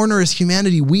huge corner as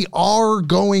humanity. We are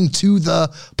going to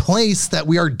the place that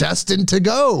we are destined to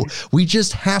go. We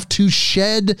just have to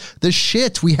shed the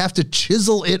shit. We have to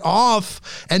chisel it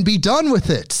off and be done with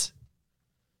it.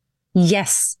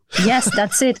 Yes,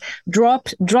 that's it. Drop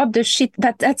the shit.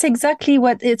 That's exactly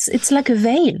what it's like a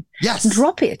veil. Yes.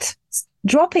 Drop it.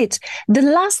 The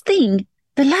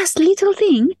last little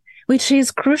thing, which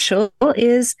is crucial,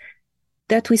 is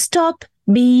that we stop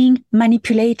being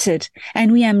manipulated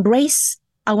and we embrace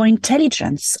our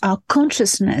intelligence, our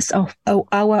consciousness, of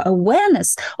our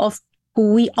awareness of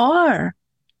who we are.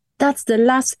 That's the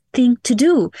last thing to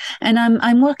do. And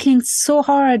I'm working so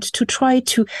hard to try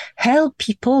to help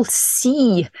people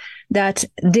see that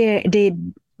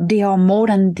they are more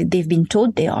than they've been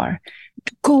told they are.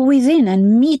 Go within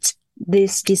and meet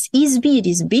this is-be,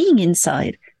 this being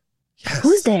inside. Yes.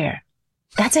 Who's there?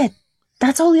 That's it.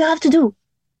 That's all you have to do.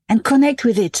 And connect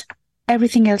with it.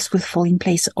 Everything else will fall in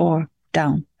place or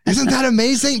down. Isn't that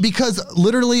amazing? Because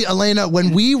literally, Elena,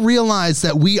 when we realize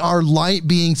that we are light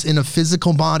beings in a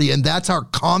physical body, and that's our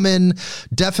common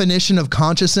definition of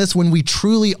consciousness, when we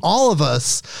truly, all of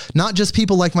us, not just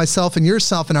people like myself and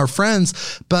yourself and our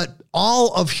friends, but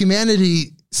all of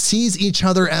humanity sees each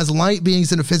other as light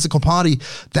beings in a physical body,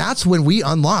 that's when we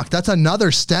unlock. That's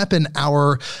another step in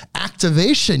our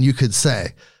activation, you could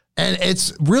say. And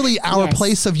it's really our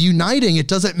place of uniting. It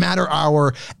doesn't matter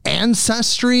our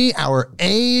ancestry, our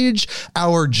age,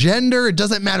 our gender. It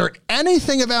doesn't matter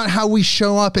anything about how we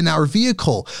show up in our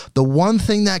vehicle. The one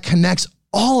thing that connects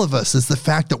all of us is the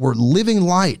fact that we're living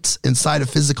light inside a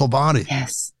physical body.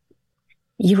 Yes.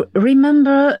 You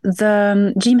remember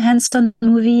the Jim Henson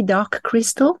movie, Dark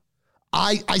Crystal?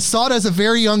 I saw it as a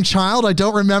very young child. I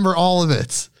don't remember all of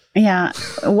it. Yeah.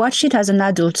 Watch it as an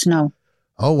adult now.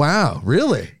 Oh, wow.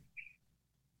 Really?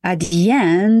 At the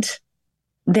end,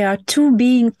 there are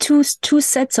two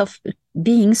sets of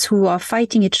beings who are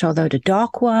fighting each other, the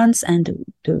dark ones and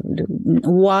the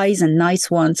wise and nice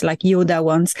ones, like Yoda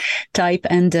ones type,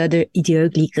 and the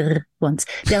ugly ones.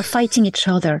 They are fighting each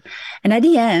other. And at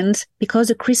the end, because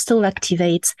the crystal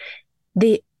activates,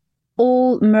 they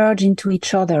all merge into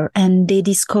each other and they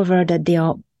discover that they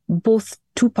are both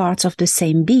two parts of the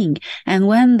same being. And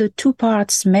when the two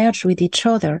parts merge with each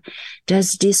other,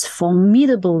 there's this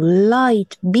formidable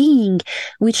light being,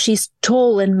 which is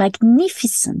tall and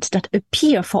magnificent, that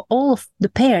appear for all of the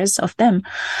pairs of them.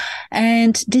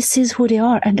 And this is who they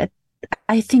are. And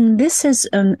I think this is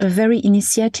a very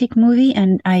initiatic movie,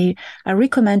 and I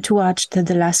recommend to watch the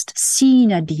last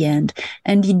scene at the end,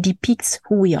 and it depicts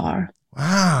who we are.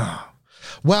 Wow.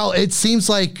 Well, it seems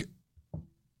like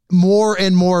more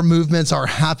and more movements are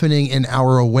happening in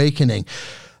our awakening.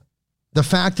 The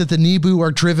fact that the Nebu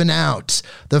are driven out,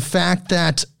 the fact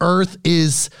that Earth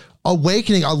is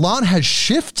awakening, a lot has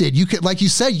shifted. You could, like you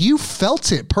said, you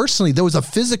felt it personally. There was a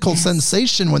physical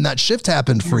sensation when that shift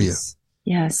happened for you.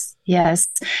 Yes.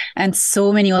 And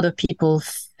so many other people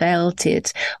felt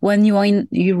it. When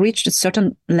you reached a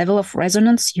certain level of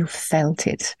resonance, you felt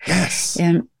it. Yes.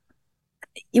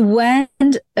 When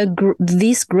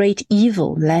this great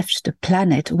evil left the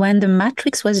planet, when the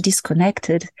matrix was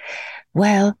disconnected,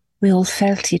 well, we all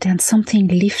felt it, and something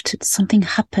lifted, something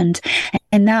happened.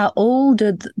 And now all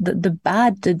the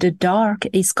bad, the dark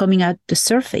is coming out the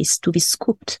surface to be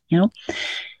scooped,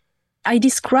 I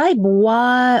describe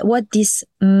what this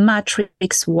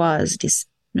matrix was, this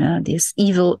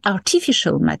evil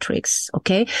artificial matrix,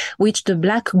 okay, which the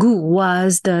black goo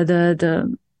was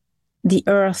the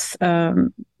earth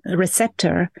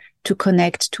receptor to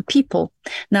connect to people.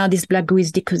 Now this black goo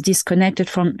is disconnected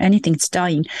from anything. It's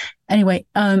dying. Anyway,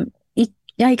 I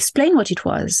explained what it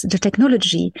was, the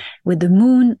technology with the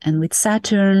moon and with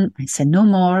Saturn. I said no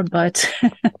more, but,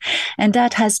 and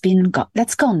that has been gone.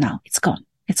 That's gone now. It's gone.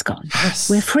 Yes.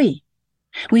 We're free.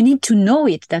 We need to know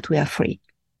it that we are free.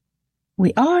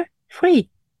 We are free.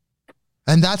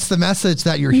 And that's the message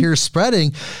that you're here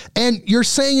spreading. And you're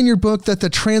saying in your book that the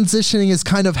transitioning is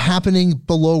kind of happening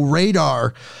below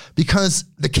radar because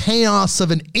the chaos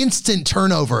of an instant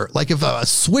turnover, like if a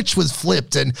switch was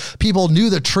flipped and people knew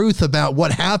the truth about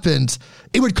what happened,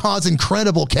 it would cause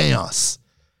incredible chaos.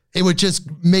 It would just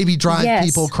maybe drive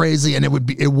people crazy, and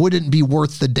it wouldn't be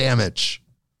worth the damage.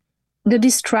 The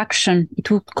distraction, it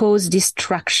would cause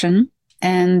distraction.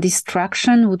 And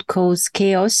distraction would cause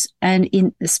chaos, and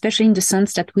especially in the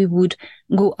sense that we would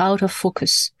go out of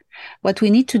focus. What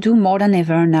we need to do more than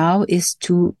ever now is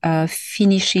to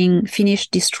finish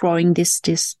destroying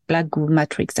this black goo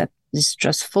matrix that is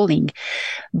just falling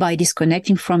by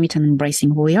disconnecting from it and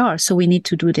embracing who we are. So we need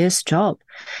to do this job.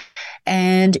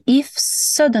 And if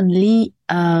suddenly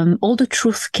all the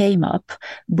truth came up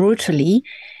brutally,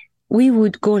 we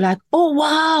would go like, oh,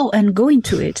 wow, and go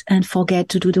into it and forget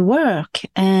to do the work.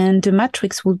 And the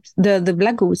matrix the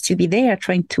black goo would still be there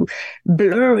trying to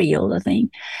blurry all the thing.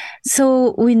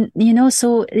 So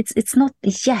so it's not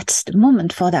yet the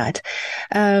moment for that.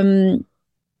 And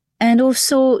And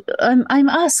also, I'm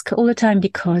asked all the time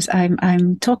because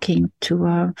I'm talking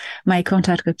to my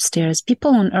contact upstairs.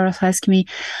 People on Earth ask me,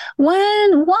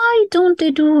 why don't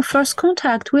they do first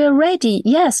contact? We're ready.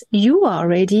 Yes, you are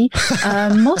ready.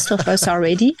 Most of us are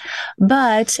ready.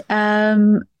 But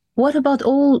what about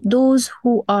all those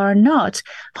who are not?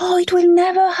 Oh, it will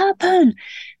never happen.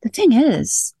 The thing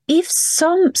is, if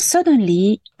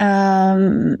suddenly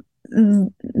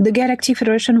the Galactic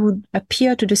Federation would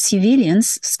appear to the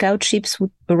civilians, scout ships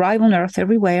would arrive on Earth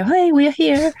everywhere. Hey, we're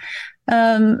here.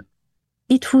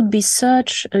 It would be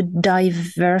such a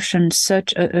diversion,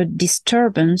 such a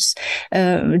disturbance,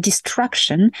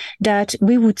 distraction, that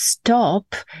we would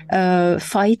stop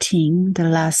fighting the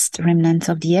last remnants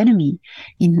of the enemy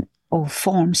in all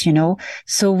forms,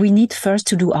 So we need first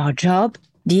to do our job,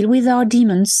 deal with our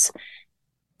demons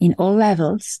in all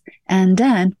levels. And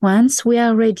then once we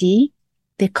are ready,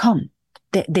 they come.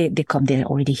 They come, they're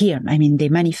already here. I mean, they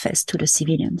manifest to the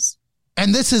civilians.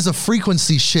 And this is a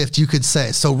frequency shift, you could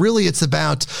say. So really it's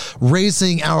about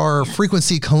raising our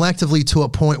frequency collectively to a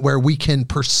point where we can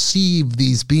perceive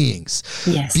these beings.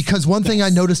 Yes. Because one thing I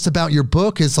noticed about your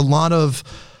book is a lot of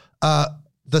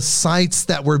the sites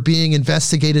that were being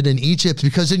investigated in Egypt,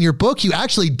 because in your book, you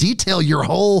actually detail your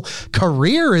whole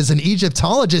career as an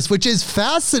Egyptologist, which is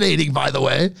fascinating, by the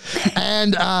way.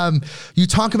 And you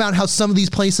talk about how some of these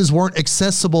places weren't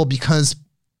accessible because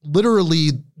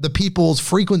literally the people's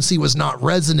frequency was not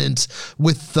resonant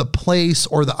with the place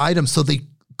or the item. So they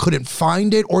couldn't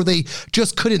find it, or they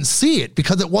just couldn't see it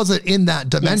because it wasn't in that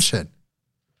dimension.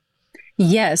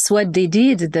 Yes, what they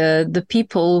did, the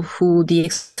people the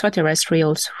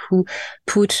extraterrestrials who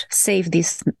save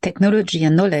this technology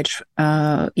and knowledge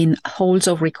in halls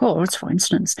of records, for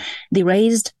instance, they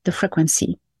raised the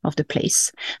frequency of the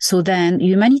place. So then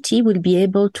humanity will be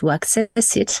able to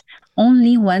access it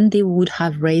only when they would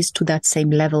have raised to that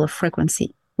same level of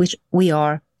frequency, which we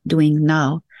are doing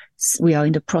now. We are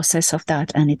in the process of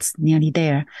that, and it's nearly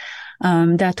there.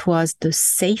 That was the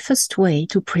safest way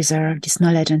to preserve this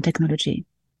knowledge and technology.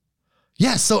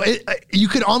 Yeah, so you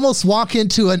could almost walk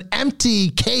into an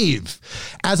empty cave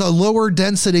as a lower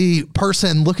density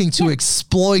person looking to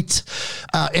exploit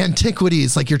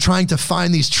antiquities, like you're trying to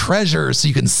find these treasures so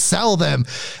you can sell them.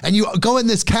 And you go in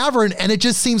this cavern and it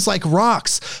just seems like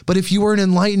rocks. But if you were an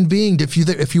enlightened being, if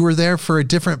you were there for a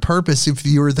different purpose, if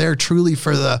you were there truly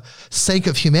for the sake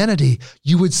of humanity,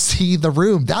 you would see the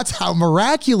room. That's how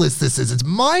miraculous this is. It's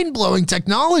mind-blowing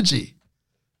technology.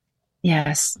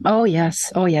 Yes. Oh,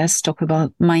 yes. Oh, yes. Talk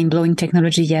about mind-blowing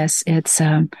technology. Yes, it's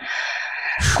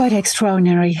quite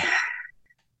extraordinary.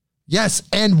 Yes.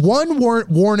 And one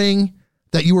warning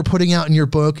that you were putting out in your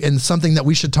book, and something that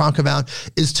we should talk about,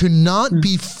 is to not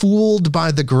be fooled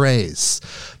by the Greys,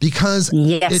 because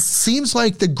it seems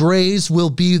like the Greys will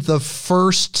be the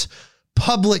first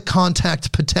public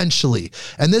contact potentially.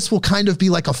 And this will kind of be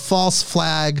like a false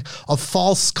flag, a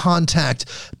false contact,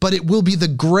 but it will be the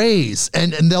Greys,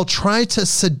 and they'll try to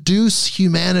seduce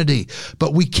humanity,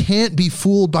 but we can't be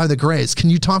fooled by the Greys. Can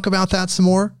you talk about that some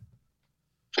more?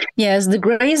 Yes, the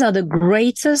Greys are the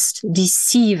greatest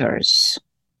deceivers.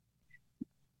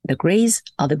 The Greys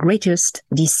are the greatest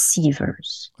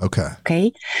deceivers.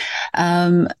 Okay.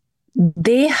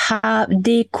 They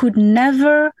could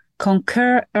never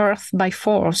conquer Earth by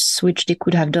force, which they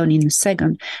could have done in a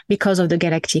second, because of the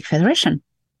Galactic Federation,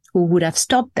 who would have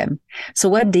stopped them. So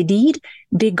what they did,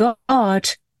 they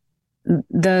got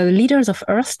the leaders of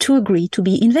Earth to agree to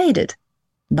be invaded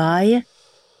by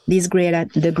the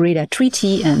Great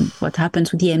Treaty and what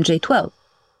happens with the MJ-12.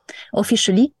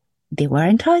 Officially, they were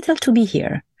entitled to be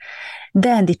here.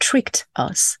 Then they tricked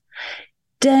us.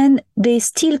 Then they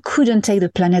still couldn't take the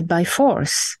planet by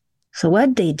force. So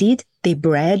what they did, they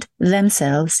bred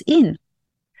themselves in.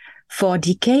 For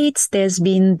decades, there's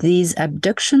been these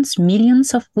abductions,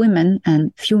 millions of women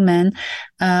and few men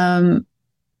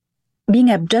being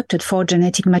abducted for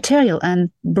genetic material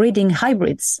and breeding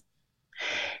hybrids.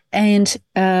 And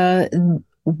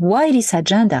why this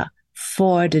agenda?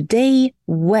 For the day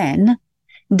when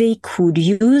they could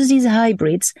use these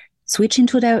hybrids, switch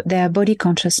into their body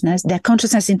consciousness, their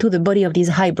consciousness into the body of these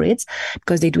hybrids,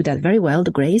 because they do that very well,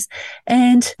 the Greys,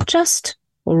 and just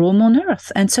roam on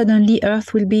Earth. And suddenly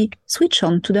Earth will be switched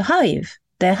on to their hive.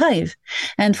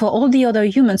 And for all the other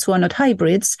humans who are not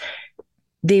hybrids,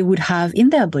 they would have in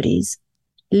their bodies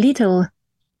little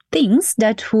things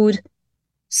that would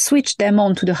switch them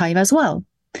on to the hive as well.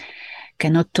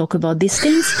 Cannot talk about these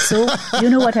things, so you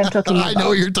know what I'm talking about. I know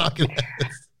what you're talking about.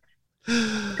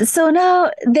 So now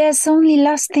there's only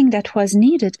last thing that was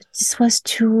needed. This was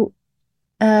to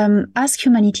ask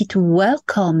humanity to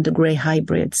welcome the Grey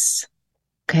hybrids.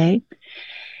 Okay.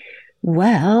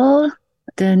 Well,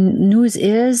 the news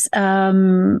is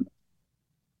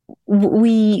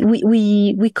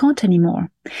we can't anymore,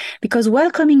 because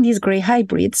welcoming these gray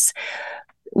hybrids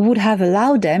would have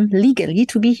allowed them legally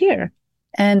to be here,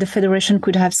 and the Federation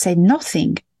could have said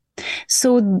nothing.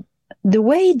 So the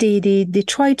way they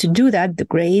try to do that, the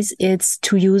Greys, it's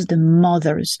to use the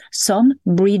mothers, some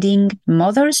breeding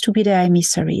mothers, to be their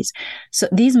emissaries. So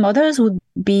these mothers would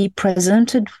be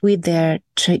presented with their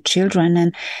children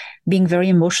and being very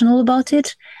emotional about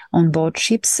it on board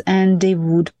ships, and they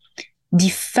would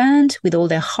defend with all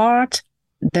their heart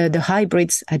the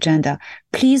hybrids agenda.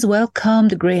 Please welcome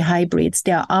the Grey hybrids.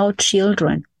 They are our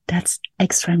children. That's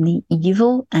extremely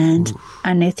evil and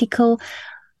unethical.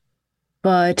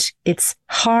 But it's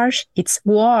harsh, it's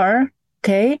war,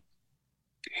 okay?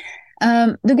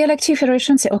 The Galactic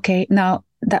Federation say, okay, now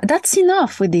that's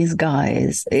enough with these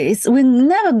guys. We're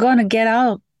never gonna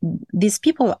get these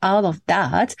people out of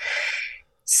that.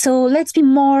 So let's be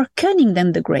more cunning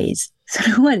than the Greys.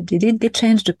 So what they did, they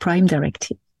changed the Prime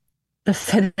Directive. The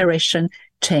Federation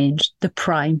changed the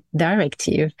Prime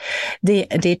Directive. They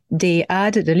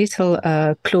added a little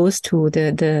clause to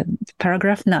the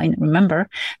paragraph 9. Remember,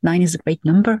 9 is a great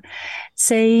number,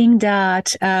 saying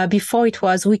that before it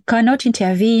was, we cannot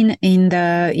intervene in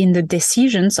the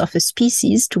decisions of a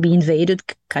species to be invaded,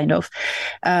 kind of,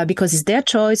 because it's their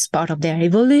choice, part of their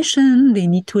evolution. They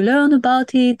need to learn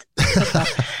about it.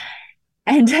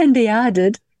 And then they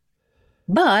added,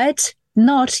 but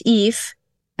not if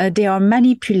they are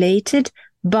manipulated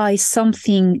by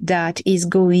something that is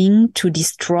going to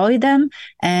destroy them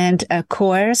and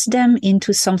coerce them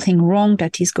into something wrong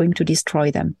that is going to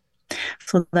destroy them.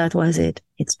 So that was it.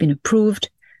 It's been approved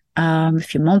a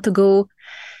few months ago.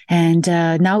 And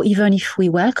now even if we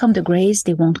welcome the Greys,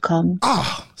 they won't come.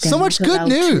 Oh, so much good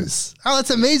news. Oh, that's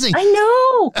amazing. I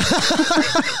know.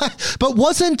 But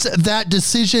wasn't that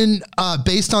decision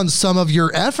based on some of your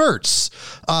efforts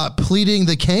pleading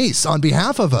the case on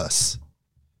behalf of us?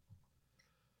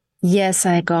 Yes,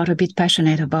 I got a bit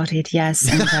passionate about it. Yes.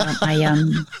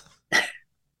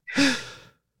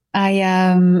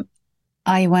 And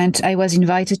I was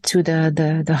invited to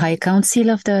the High Council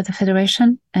of the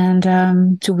Federation and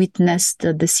to witness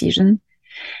the decision.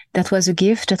 That was a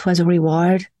gift. That was a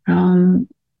reward. Because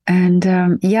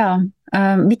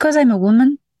I'm a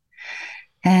woman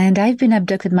and I've been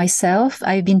abducted myself.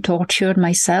 I've been tortured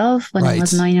myself when I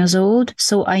was 9 years old.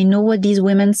 So I know what these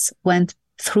women went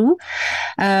through.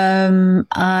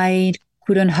 I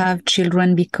couldn't have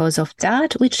children because of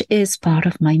that, which is part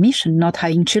of my mission, not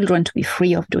having children to be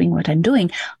free of doing what I'm doing.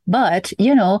 But,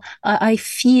 I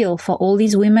feel for all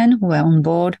these women who are on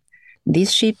board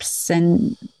these ships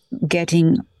and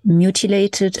getting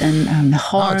mutilated and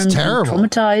harmed, and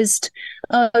traumatized.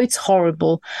 It's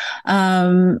horrible.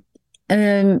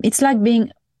 It's like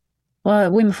being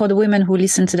for the women who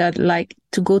listen to that, like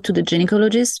to go to the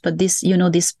gynecologist, but this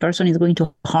person is going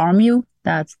to harm you.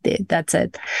 That's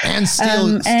it. And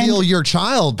steal your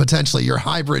child, potentially your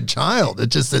hybrid child.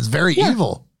 It's very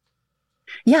evil.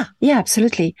 Yeah,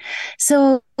 absolutely.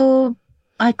 So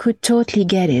I could totally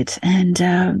get it.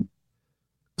 And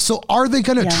so are they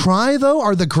going to try, though?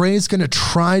 Are the Greys going to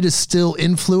try to still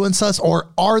influence us,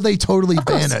 or are they totally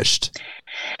banished?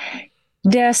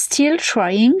 They're still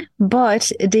trying,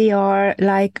 but they are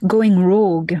like going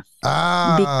rogue.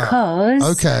 Because...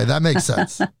 Okay, that makes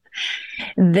sense.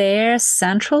 Their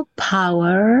central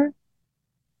power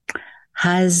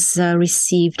has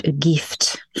received a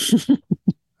gift.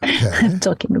 Okay. I'm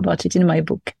talking about it in my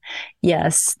book.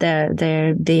 Yes,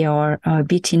 they are a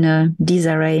bit in a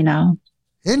disarray now.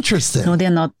 Interesting. No,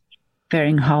 they're not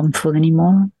very harmful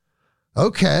anymore.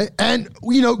 Okay. And,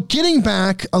 getting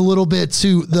back a little bit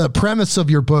to the premise of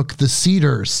your book, The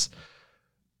Seeders,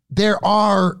 there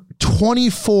are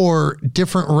 24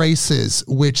 different races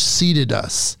which seeded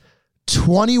us,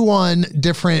 21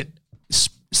 different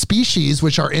species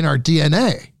which are in our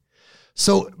DNA.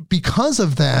 So because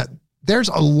of that, there's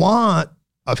a lot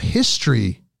of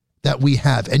history that we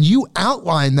have. And you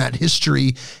outline that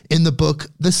history in the book,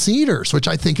 The Seeders, which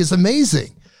I think is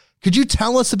amazing. Could you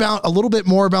tell us a little bit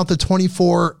more about the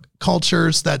 24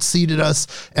 cultures that seeded us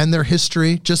and their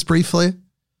history, just briefly?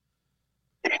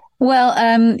 Well,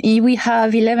 we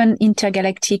have 11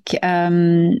 intergalactic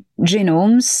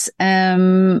genomes.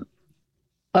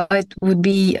 It would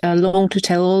be long to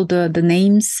tell all the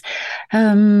names.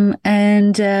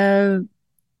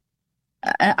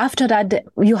 after that,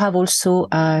 you have also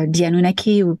the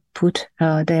Anunnaki who put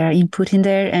their input in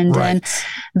there, and Right.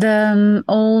 then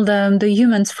all the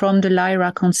humans from the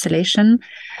Lyra constellation,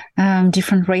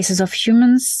 different races of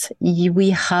humans.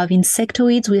 We have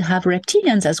insectoids, we have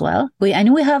reptilians as well,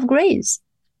 and we have greys.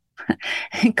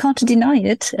 I can't deny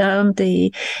it.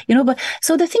 But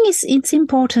so the thing is, it's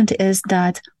important is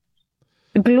that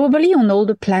globally on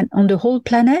the whole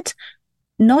planet,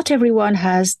 not everyone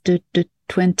has the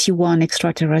 21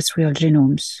 extraterrestrial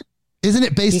genomes. Isn't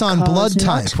it based on blood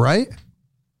type, right?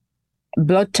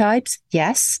 Blood types,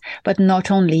 yes, but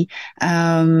not only.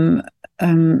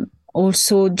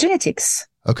 Also genetics.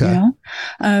 Okay.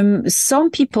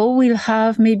 Some people will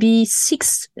have maybe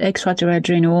 6 extraterrestrial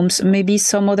genomes, maybe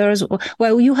some others,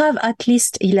 well, you have at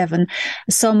least 11.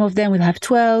 Some of them will have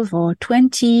 12 or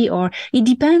 20, or it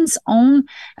depends on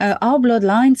our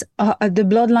bloodlines, the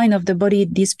bloodline of the body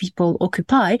these people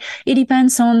occupy. It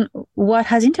depends on what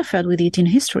has interfered with it in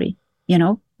history.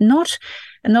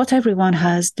 Not everyone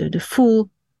has the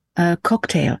full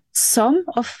cocktail. Some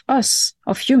of us,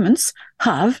 of humans,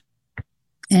 have.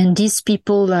 And these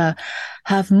people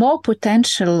have more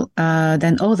potential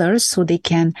than others, so they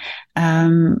can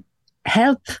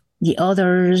help the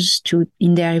others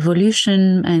in their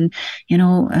evolution. And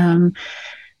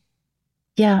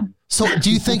yeah. So, do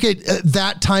you think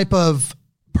that type of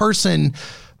person,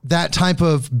 that type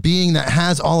of being that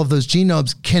has all of those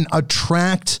genomes, can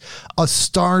attract a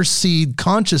starseed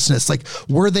consciousness? Like,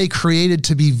 were they created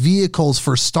to be vehicles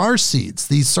for starseeds,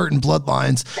 these certain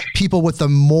bloodlines, people with the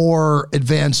more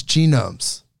advanced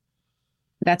genomes?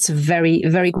 That's a very,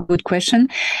 very good question.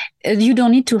 You don't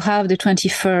need to have the 21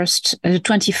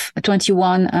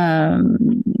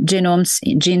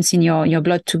 genes in your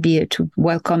blood to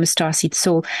welcome a starseed.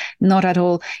 So not at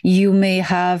all. You may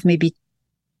have maybe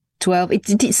 12.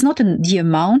 It's not the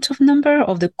amount of number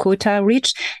of the quota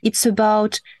reached. It's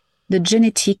about the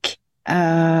genetic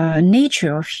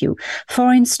nature of you.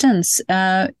 For instance,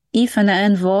 if an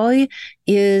envoy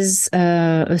is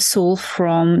a soul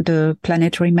from the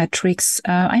planetary matrix,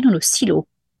 Silo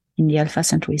in the Alpha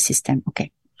Centauri system.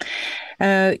 Okay.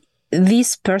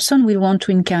 This person will want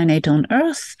to incarnate on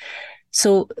Earth.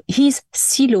 So his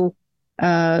Silo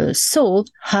soul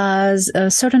has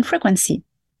a certain frequency.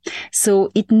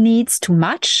 So it needs to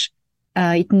match.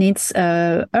 It needs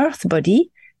Earth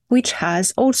body, which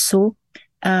has also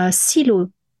Silozi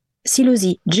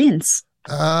genes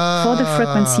for the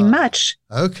frequency match.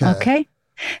 Okay.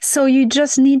 So you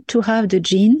just need to have the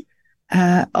gene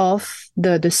of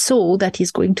the soul that is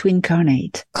going to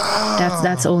incarnate.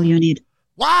 That's all you need.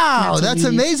 Wow, that's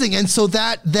amazing. And so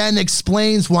that then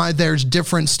explains why there's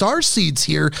different star seeds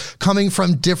here coming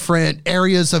from different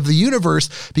areas of the universe,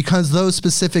 because those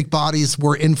specific bodies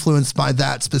were influenced by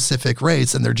that specific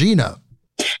race and their genome.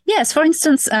 Yes, for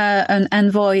instance, an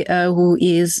envoy who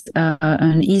is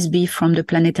an Isbi from the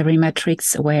planetary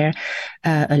matrix, where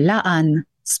a La'an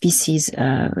species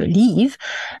live.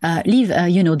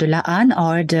 The La'an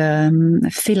are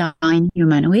the feline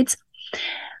humanoids.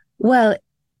 Well,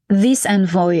 this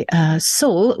envoy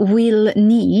soul will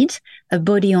need a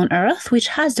body on Earth which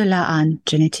has the La'an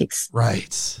genetics.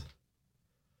 Right.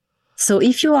 So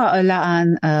if you are a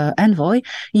La'an envoy,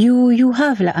 you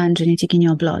have La'an genetic in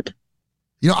your blood.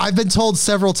 I've been told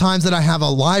several times that I have a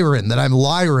Lyran, that I'm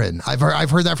Lyran. I've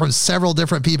heard that from several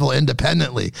different people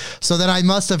independently. So that I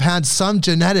must have had some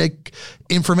genetic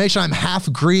information. I'm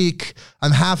half Greek,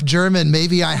 I'm half German.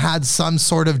 Maybe I had some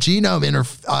sort of genome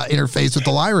interface with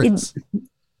the Lyrans.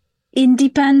 It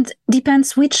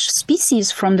depends which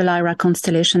species from the Lyra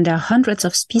constellation. There are hundreds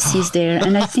of species there,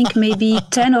 and I think maybe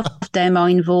 10 of them are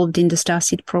involved in the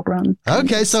Starseed program.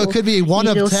 Okay, so it could be one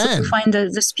of 10. To find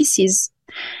the species,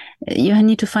 you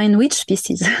need to find which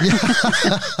species.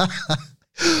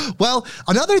 Well,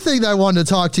 another thing that I wanted to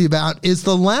talk to you about is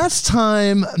the last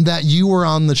time that you were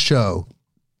on the show,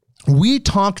 we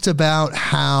talked about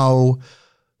how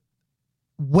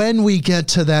when we get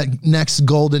to that next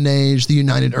golden age, the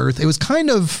United Earth, it was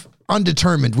kind of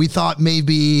undetermined. We thought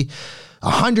maybe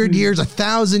 100 years,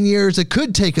 1,000 years, it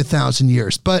could take 1,000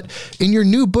 years. But in your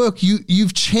new book,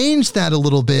 you've changed that a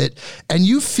little bit, and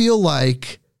you feel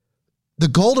like the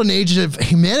golden age of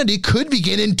humanity could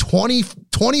begin in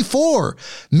 2024,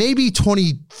 maybe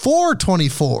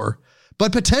 24,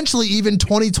 but potentially even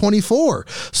 2024.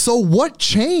 So what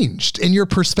changed in your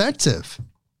perspective?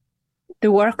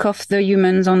 The work of the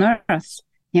humans on Earth.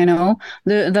 We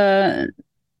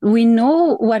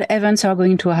know what events are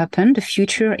going to happen. The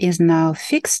future is now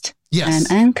fixed and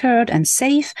anchored and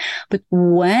safe. But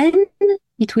when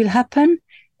it will happen,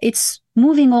 it's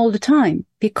moving all the time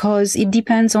because it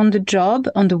depends on the job,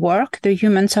 on the work the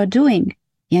humans are doing.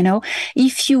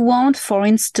 If you want, for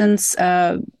instance,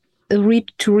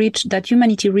 reach that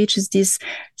humanity reaches this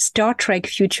Star Trek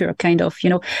future kind of,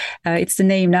 it's the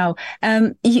name now.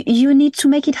 You need to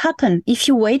make it happen. If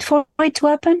you wait for it to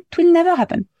happen, it will never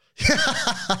happen.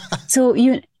 So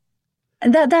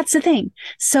that's the thing.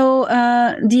 So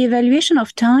the evaluation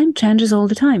of time changes all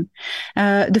the time.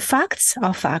 The facts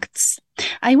are facts.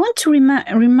 I want to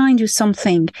remind you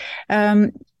something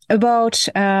about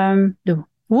the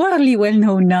worldly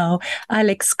well-known now,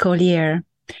 Alex Collier.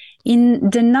 In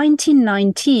the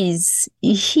 1990s,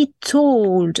 he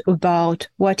told about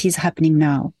what is happening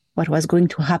now, what was going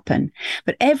to happen.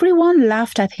 But everyone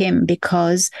laughed at him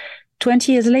because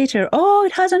 20 years later, oh,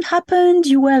 it hasn't happened.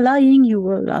 You were lying.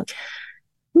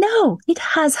 No, it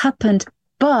has happened.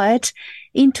 But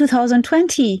in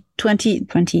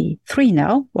 2023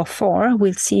 now, or 4,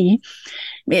 we'll see.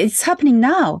 It's happening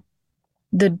now.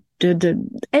 The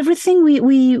everything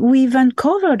we've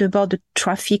uncovered about the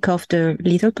traffic of the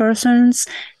little persons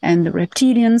and the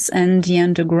reptilians and the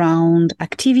underground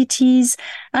activities.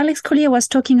 Alex Collier was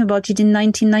talking about it in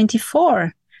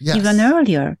 1994, yes. Even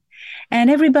earlier. And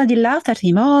everybody laughed at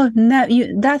him. Oh, no,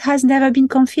 that has never been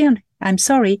confirmed. I'm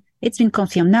sorry. It's been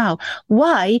confirmed now.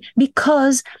 Why?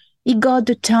 Because he got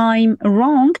the time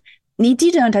wrong. He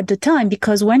didn't at the time,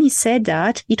 because when he said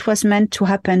that, it was meant to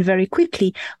happen very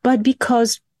quickly. But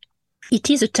because it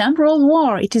is a temporal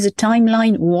war, it is a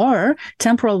timeline war,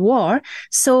 temporal war.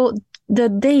 So the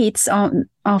dates are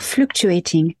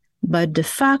fluctuating, but the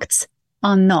facts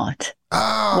are not.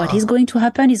 What is going to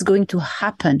happen is going to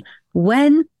happen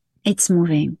when it's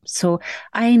moving. So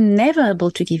I'm never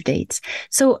able to give dates.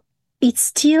 So it's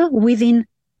still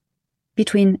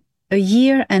between a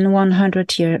year and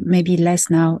 100 years, maybe less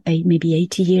now, maybe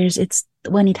 80 years. It's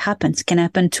when it happens. It can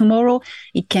happen tomorrow.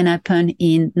 It can happen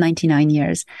in 99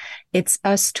 years. It's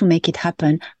us to make it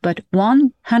happen. But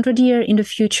 100 years in the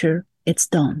future, it's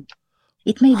done.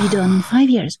 It may be done in 5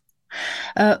 years.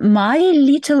 My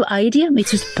little idea,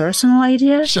 which is personal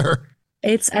idea. Sure.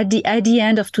 It's at the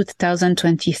end of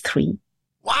 2023.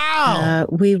 Wow.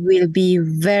 We will be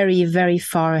very, very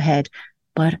far ahead.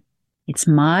 But it's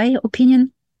my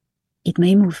opinion. It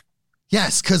may move.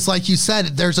 Yes, because like you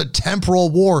said, there's a temporal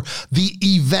war. The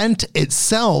event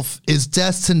itself is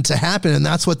destined to happen. And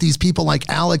that's what these people like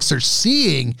Alex are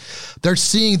seeing. They're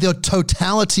seeing the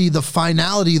totality, the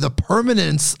finality, the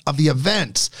permanence of the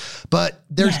event. But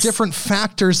there's different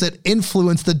factors that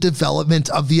influence the development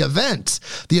of the event.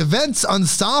 The event's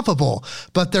unstoppable,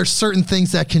 but there's certain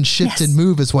things that can shift and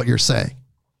move, is what you're saying.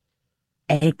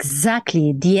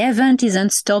 Exactly. The event is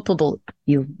unstoppable.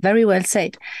 You very well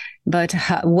said. But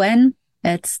when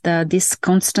this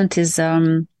constant is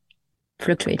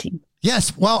fluctuating.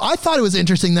 Yes. Well, I thought it was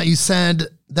interesting that you said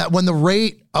that when the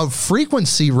rate of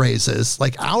frequency raises,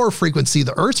 like our frequency,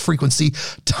 the Earth's frequency,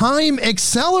 time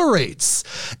accelerates.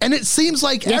 And it seems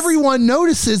like everyone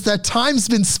notices that time's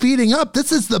been speeding up.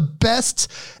 This is the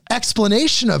best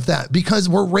explanation of that, because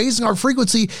we're raising our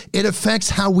frequency. It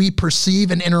affects how we perceive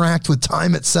and interact with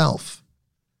time itself.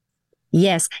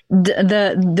 Yes,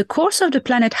 the course of the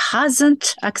planet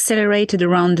hasn't accelerated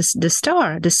around the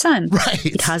star, the sun. Right.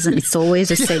 It hasn't. It's always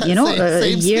the same,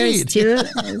 same year speed. Still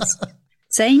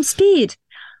same speed,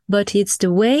 but it's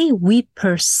the way we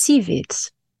perceive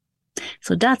it.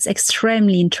 So that's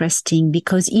extremely interesting,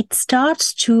 because it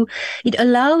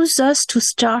allows us to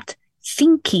start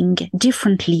thinking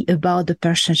differently about the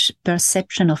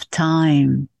perception of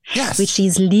time. Yes. Which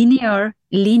is linear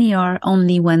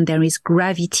only when there is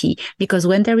gravity, because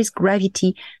when there is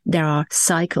gravity, there are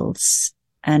cycles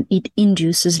and it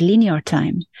induces linear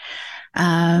time.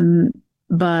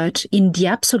 But in the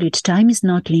absolute, time is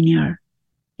not linear.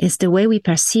 It's the way we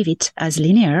perceive it as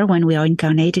linear when we are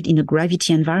incarnated in a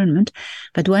gravity environment.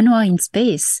 But when we are in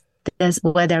space,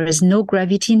 where there is no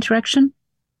gravity interaction,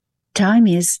 time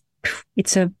it's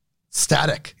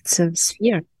static. It's a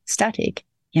sphere, static.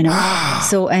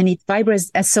 So, and it vibrates.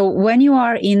 So when you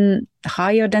are in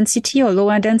higher density or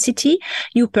lower density,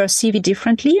 you perceive it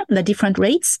differently, the different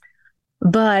rates,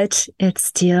 but it's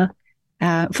still,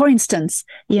 for instance,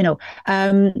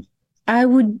 I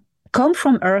would come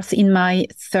from Earth in my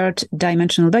third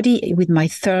dimensional body with my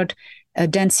third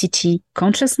density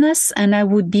consciousness, and I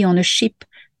would be on a ship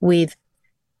with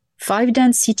 5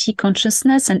 density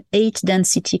consciousness and 8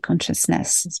 density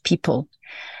consciousness people.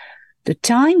 The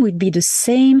time would be the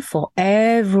same for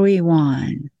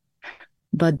everyone.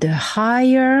 But the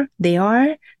higher they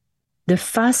are, the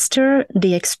faster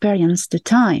they experience the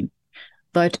time.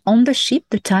 But on the ship,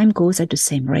 the time goes at the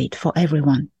same rate for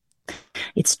everyone.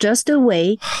 It's just the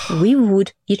way we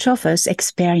would, each of us,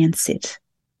 experience it,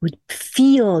 would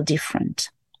feel different.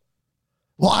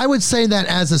 Well, I would say that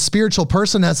as a spiritual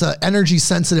person, as an energy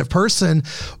sensitive person,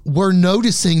 we're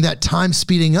noticing that time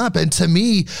speeding up. And to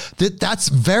me, that's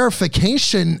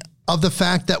verification of the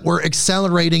fact that we're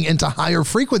accelerating into higher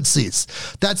frequencies.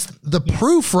 That's the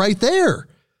proof right there.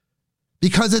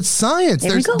 Because it's science.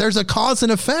 There's a cause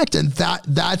and effect. And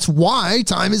that's why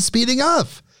time is speeding up.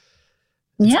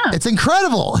 Yeah. It's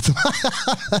incredible.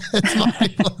 It's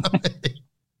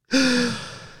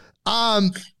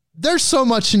mind-blowing. There's so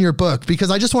much in your book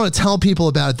because I just want to tell people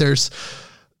about it. There's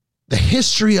the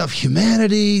history of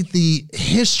humanity, the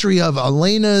history of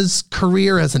Elena's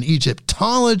career as an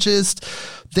Egyptologist.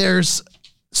 There's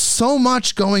so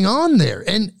much going on there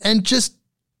and just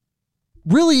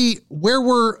really where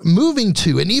we're moving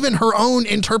to, and even her own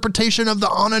interpretation of the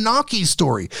Anunnaki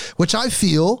story, which I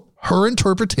feel her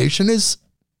interpretation is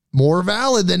more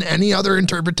valid than any other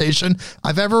interpretation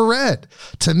I've ever read.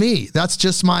 To me, that's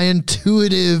just my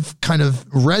intuitive kind of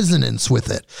resonance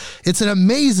with it. It's an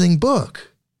amazing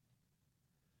book.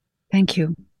 Thank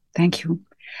you. Thank you.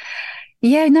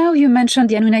 Yeah, now you mentioned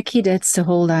the Anunnaki, that's the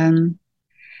whole, the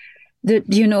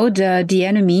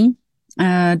enemy,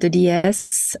 the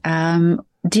DS,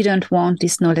 didn't want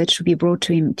this knowledge to be brought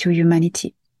to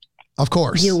humanity. Of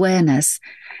course. The awareness.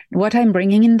 What I'm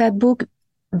bringing in that book,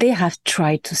 they have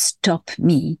tried to stop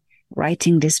me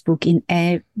writing this book in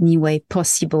any way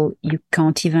possible. You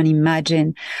can't even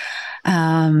imagine.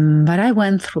 But I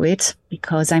went through it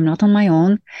because I'm not on my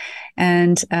own.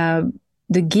 And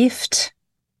the gift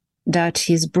that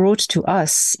is brought to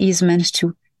us is meant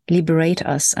to liberate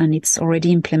us. And it's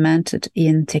already implemented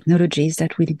in technologies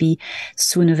that will be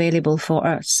soon available for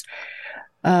us.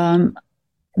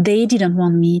 They didn't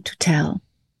want me to tell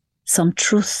some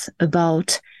truth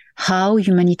about how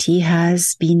humanity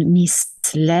has been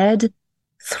misled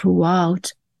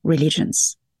throughout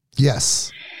religions.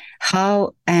 Yes.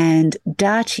 And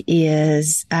that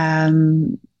is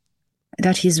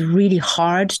really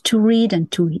hard to read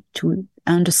and to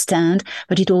understand,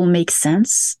 but it all makes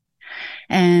sense.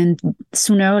 And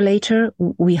sooner or later,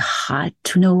 we had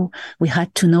to know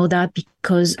that,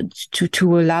 because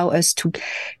to allow us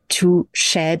to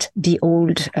shed the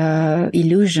old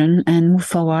illusion and move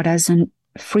forward as a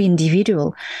free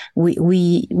individual.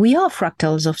 We are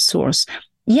fractals of source.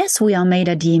 Yes, we are made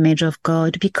at the image of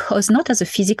God, because not as a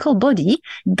physical body.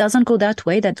 It doesn't go that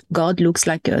way, that God looks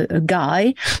like a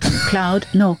guy, a cloud.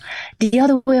 No, the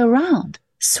other way around.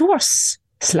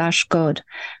 Source/God.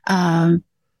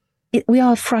 We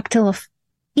are a fractal of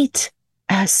it.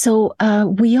 So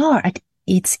we are at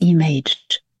its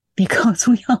image, because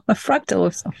we are a fractal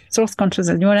of source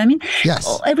consciousness. You know what I mean?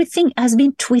 Yes. Everything has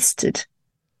been twisted,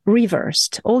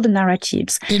 reversed, all the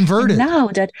narratives. Inverted. And now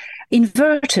that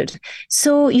inverted.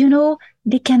 So,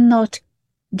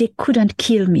 they couldn't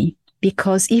kill me,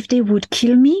 because if they would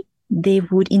kill me, they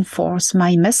would enforce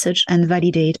my message and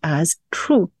validate as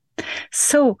true.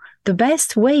 So the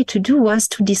best way to do was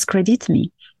to discredit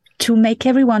me, to make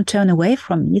everyone turn away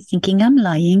from me, thinking I'm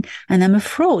lying and I'm a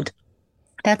fraud.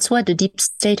 That's what the deep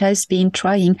state has been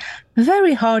trying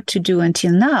very hard to do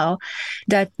until now,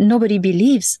 that nobody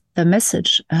believes the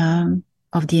message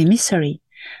of the emissary.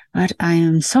 But I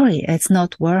am sorry, it's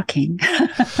not working.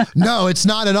 No, it's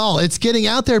not at all. It's getting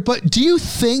out there. But do you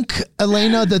think,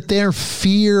 Elena, that their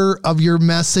fear of your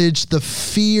message, the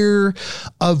fear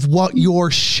of what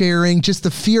you're sharing, just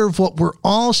the fear of what we're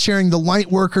all sharing, the light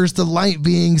workers, the light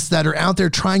beings that are out there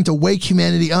trying to wake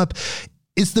humanity up,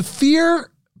 is the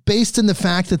fear based in the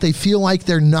fact that they feel like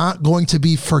they're not going to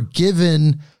be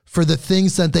forgiven for the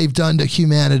things that they've done to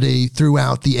humanity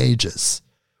throughout the ages?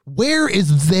 Where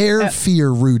is their fear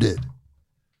rooted?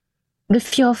 The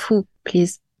fear of who,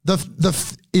 please?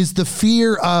 Is the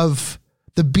fear of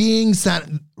the beings that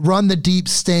run the deep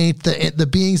state, the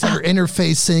beings that are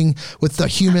interfacing with the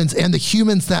humans, and the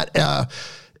humans that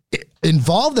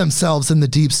involve themselves in the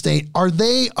deep state. Are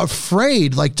they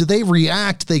afraid? Like, do they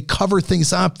react? They cover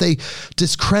things up. They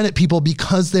discredit people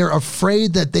because they're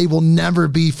afraid that they will never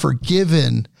be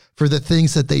forgiven for the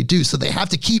things that they do. So they have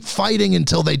to keep fighting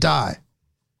until they die.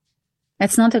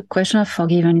 It's not a question of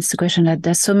forgiven. It's a question that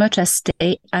there's so much at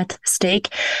stake.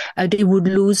 They would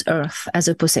lose Earth as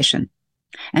a possession,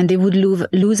 and they would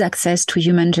lose access to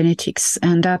human genetics.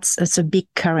 And it's a big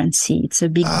currency. It's a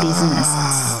big business.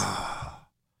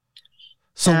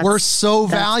 So we're so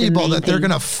valuable that they're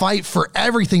going to fight for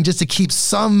everything just to keep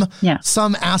some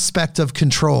aspect of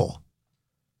control.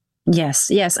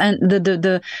 Yes. And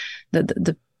the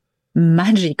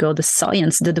magic or the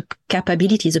science, the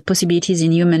capabilities, the possibilities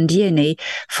in human DNA.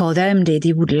 For them,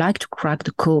 they would like to crack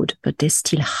the code, but they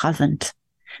still haven't,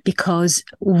 because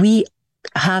we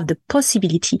have the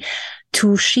possibility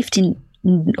to shift in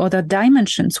other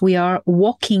dimensions. We are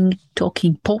walking,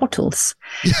 talking portals,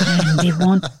 and they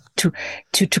want to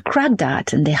crack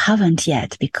that, and they haven't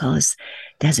yet because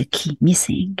there's a key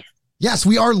missing. Yes,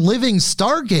 we are living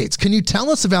stargates. Can you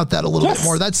tell us about that a little bit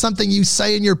more? That's something you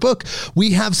say in your book.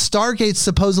 We have stargates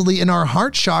supposedly in our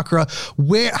heart chakra.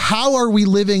 How are we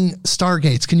living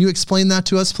stargates? Can you explain that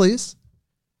to us, please?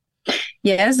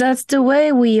 Yes, that's the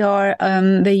way we are.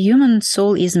 The human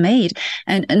soul is made,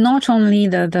 and not only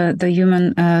the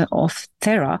human of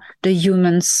Terra, the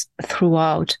humans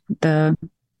throughout the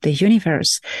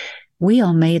universe. We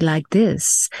are made like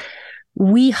this.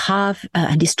 We have,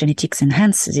 and this genetics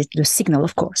enhances it, the signal,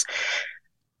 of course.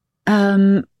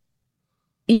 In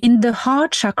the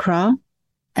heart chakra,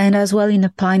 and as well in the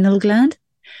pineal gland.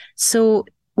 So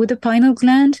with the pineal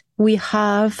gland, we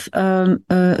have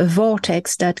a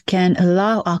vortex that can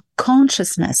allow our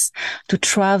consciousness to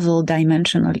travel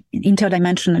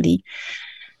interdimensionally.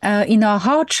 In our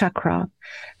heart chakra,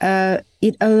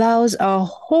 it allows our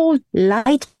whole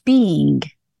light being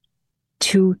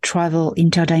to travel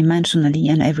interdimensionally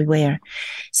and everywhere.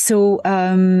 So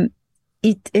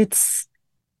it's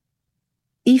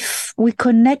if we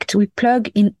connect, we plug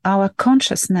in our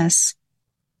consciousness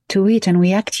to it and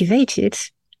we activate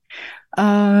it,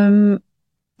 we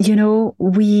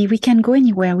can go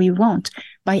anywhere we want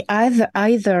by either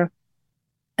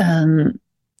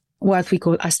what we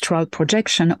call astral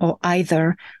projection, or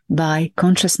either by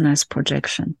consciousness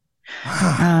projection.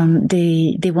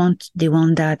 They want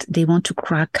that. They want to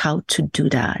crack how to do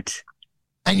that.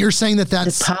 And you're saying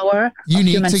that's the power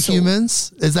unique to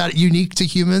humans? Is that unique to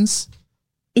humans?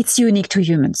 It's unique to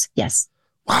humans. Yes.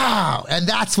 Wow. And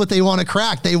that's what they want to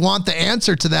crack. They want the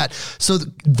answer to that so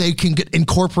they can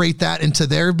incorporate that into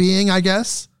their being, I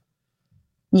guess.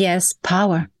 Yes.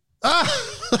 Power.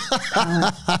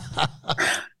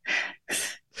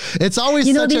 It's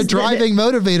always such a driving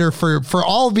motivator for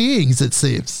all beings, it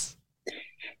seems.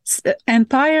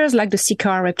 Empires like the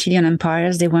Sikaar reptilian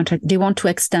empires, they want to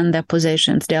extend their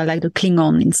possessions. They are like the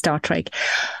Klingon in Star Trek.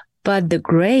 But the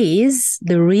Greys,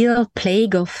 the real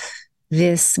plague of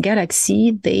this galaxy,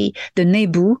 the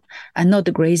Nebu, and not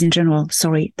the Greys in general,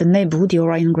 sorry, the Nebu, the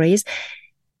Orion Greys,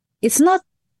 it's not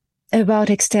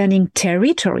about extending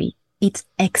territory. It's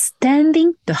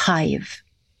extending the hive.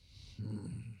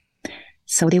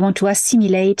 So they want to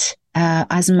assimilate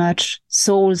as much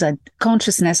souls and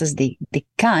consciousness as they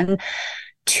can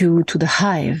to the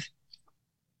hive,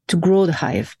 to grow the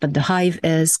hive. But the hive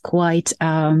is quite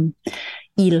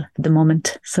ill at the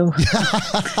moment. So,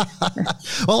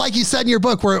 well, like you said in your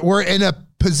book, we're in a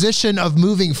position of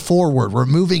moving forward. We're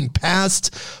moving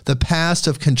past the past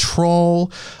of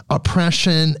control,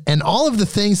 oppression, and all of the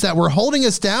things that were holding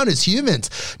us down as humans.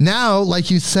 Now, like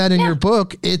you said in your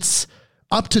book, it's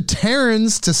up to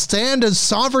Terrans to stand as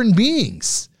sovereign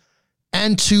beings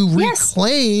and to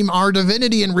reclaim our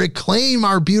divinity and reclaim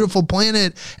our beautiful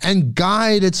planet and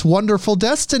guide its wonderful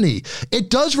destiny. It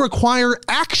does require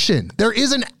action. There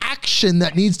is an action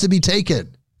that needs to be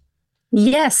taken.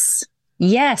 Yes.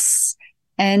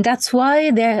 And that's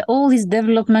why there are all this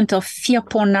development of fear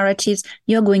porn narratives.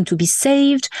 You're going to be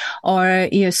saved, or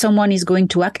someone is going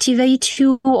to activate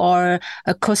you, or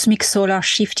a cosmic solar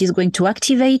shift is going to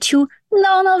activate you.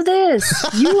 None of this.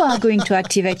 You are going to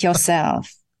activate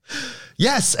yourself.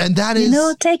 Yes, and that is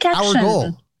take action. Our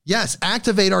goal. Yes,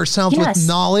 activate ourselves with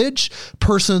knowledge,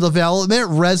 personal development,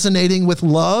 resonating with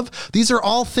love. These are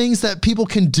all things that people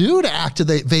can do to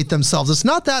activate themselves. It's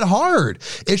not that hard.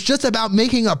 It's just about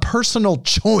making a personal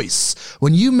choice.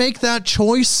 When you make that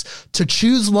choice to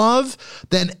choose love,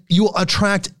 then you'll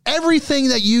attract everything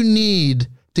that you need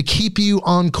to keep you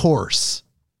on course.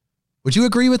 Would you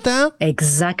agree with that?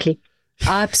 Exactly.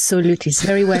 Absolutely. It's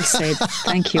very well said.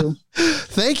 Thank you.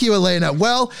 Thank you, Elena.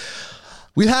 Well,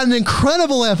 we've had an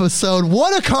incredible episode.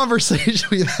 What a conversation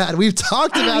we've had. We've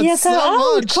talked about so much.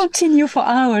 I would continue for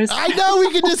hours. I know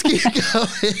we could just keep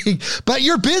going, but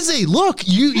you're busy. Look,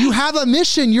 you have a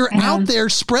mission. You're out there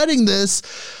spreading this.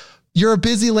 You're a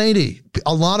busy lady.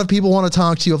 A lot of people want to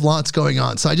talk to you. Have lots going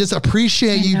on. So I just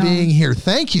appreciate you being here.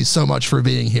 Thank you so much for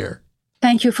being here.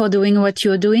 Thank you for doing what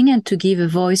you're doing and to give a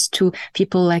voice to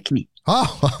people like me.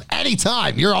 Oh,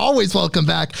 anytime. You're always welcome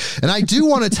back. And I do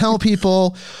want to tell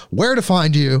people where to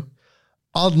find you.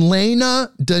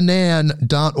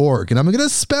 ElenaDanaan.org. And I'm going to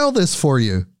spell this for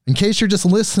you in case you're just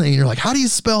listening and you're like, how do you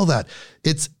spell that?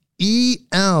 It's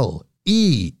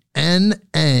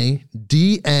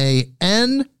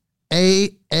ElenaDanaan.org.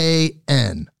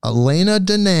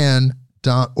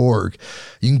 ElenaDanan.org.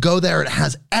 You can go there. It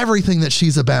has everything that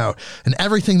she's about and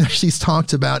everything that she's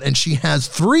talked about. And she has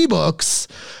 3 books.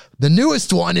 The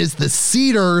newest one is The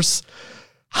Cedars.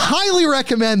 Highly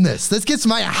recommend this. This gets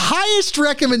my highest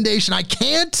recommendation. I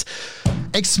can't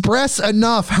express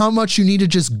enough how much you need to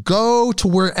just go to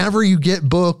wherever you get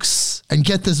books and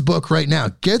get this book right now.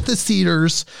 Get The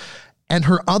Cedars. And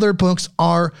her other books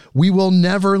are We Will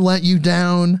Never Let You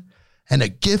Down and A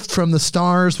Gift from the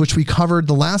Stars, which we covered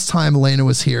the last time Elena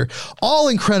was here. All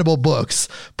incredible books.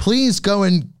 Please go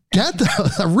and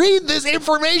read this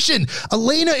information.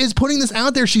 Elena is putting this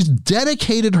out there. She's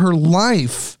dedicated her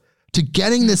life to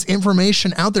getting this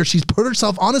information out there. She's put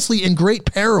herself honestly in great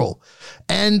peril,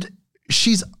 and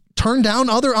she's turned down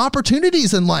other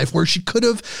opportunities in life where she could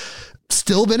have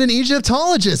still been an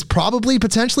Egyptologist, probably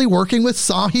potentially working with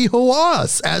Zahi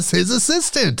Hawass as his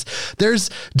assistant. There's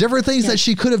different things that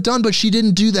she could have done, but she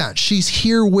didn't do that. She's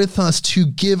here with us to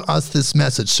give us this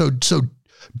message. So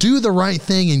do the right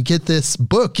thing and get this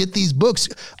book, get these books,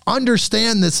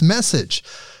 understand this message.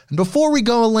 And before we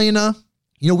go, Elena,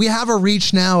 we have a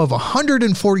reach now of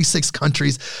 146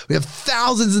 countries. We have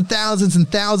thousands and thousands and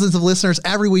thousands of listeners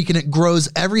every week, and it grows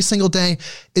every single day.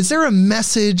 Is there a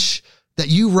message that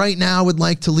you right now would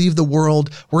like to leave the world?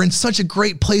 We're in such a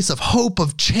great place of hope,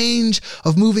 of change,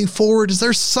 of moving forward. Is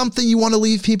there something you want to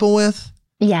leave people with?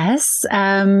 Yes.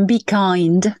 Be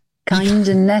kind.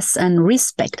 Kindness and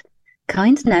respect.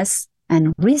 Kindness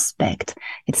and respect.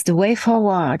 It's the way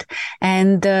forward.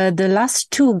 And the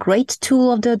last great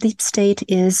tool of the deep state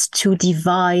is to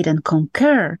divide and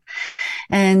conquer.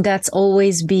 And that's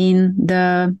always been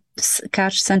the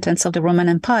catch sentence of the Roman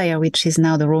Empire, which is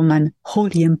now the Roman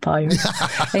Holy Empire.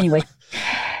 Anyway,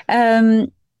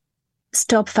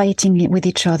 stop fighting with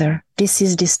each other. This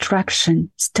is distraction.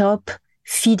 Stop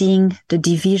feeding the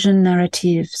division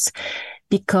narratives.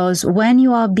 Because when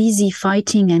you are busy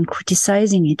fighting and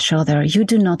criticizing each other, you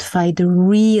do not fight the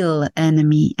real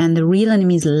enemy, and the real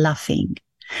enemy is laughing.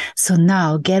 So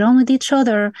now get on with each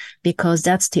other, because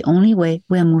that's the only way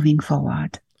we're moving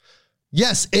forward.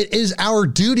 Yes, it is our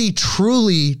duty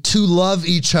truly to love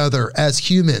each other as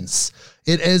humans.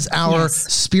 It is our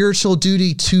spiritual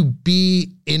duty to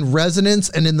be in resonance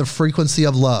and in the frequency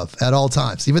of love at all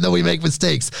times. Even though we make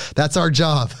mistakes, that's our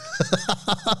job.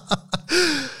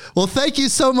 Well, thank you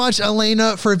so much,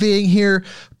 Elena, for being here.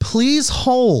 Please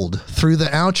hold through the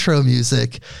outro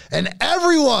music. And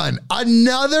everyone,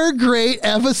 another great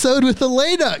episode with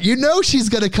Elena. She's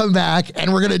going to come back,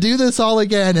 and we're going to do this all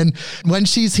again. And when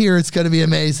she's here, it's going to be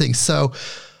amazing. So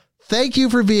thank you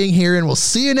for being here, and we'll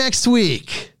see you next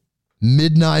week.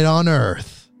 Midnight on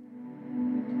Earth.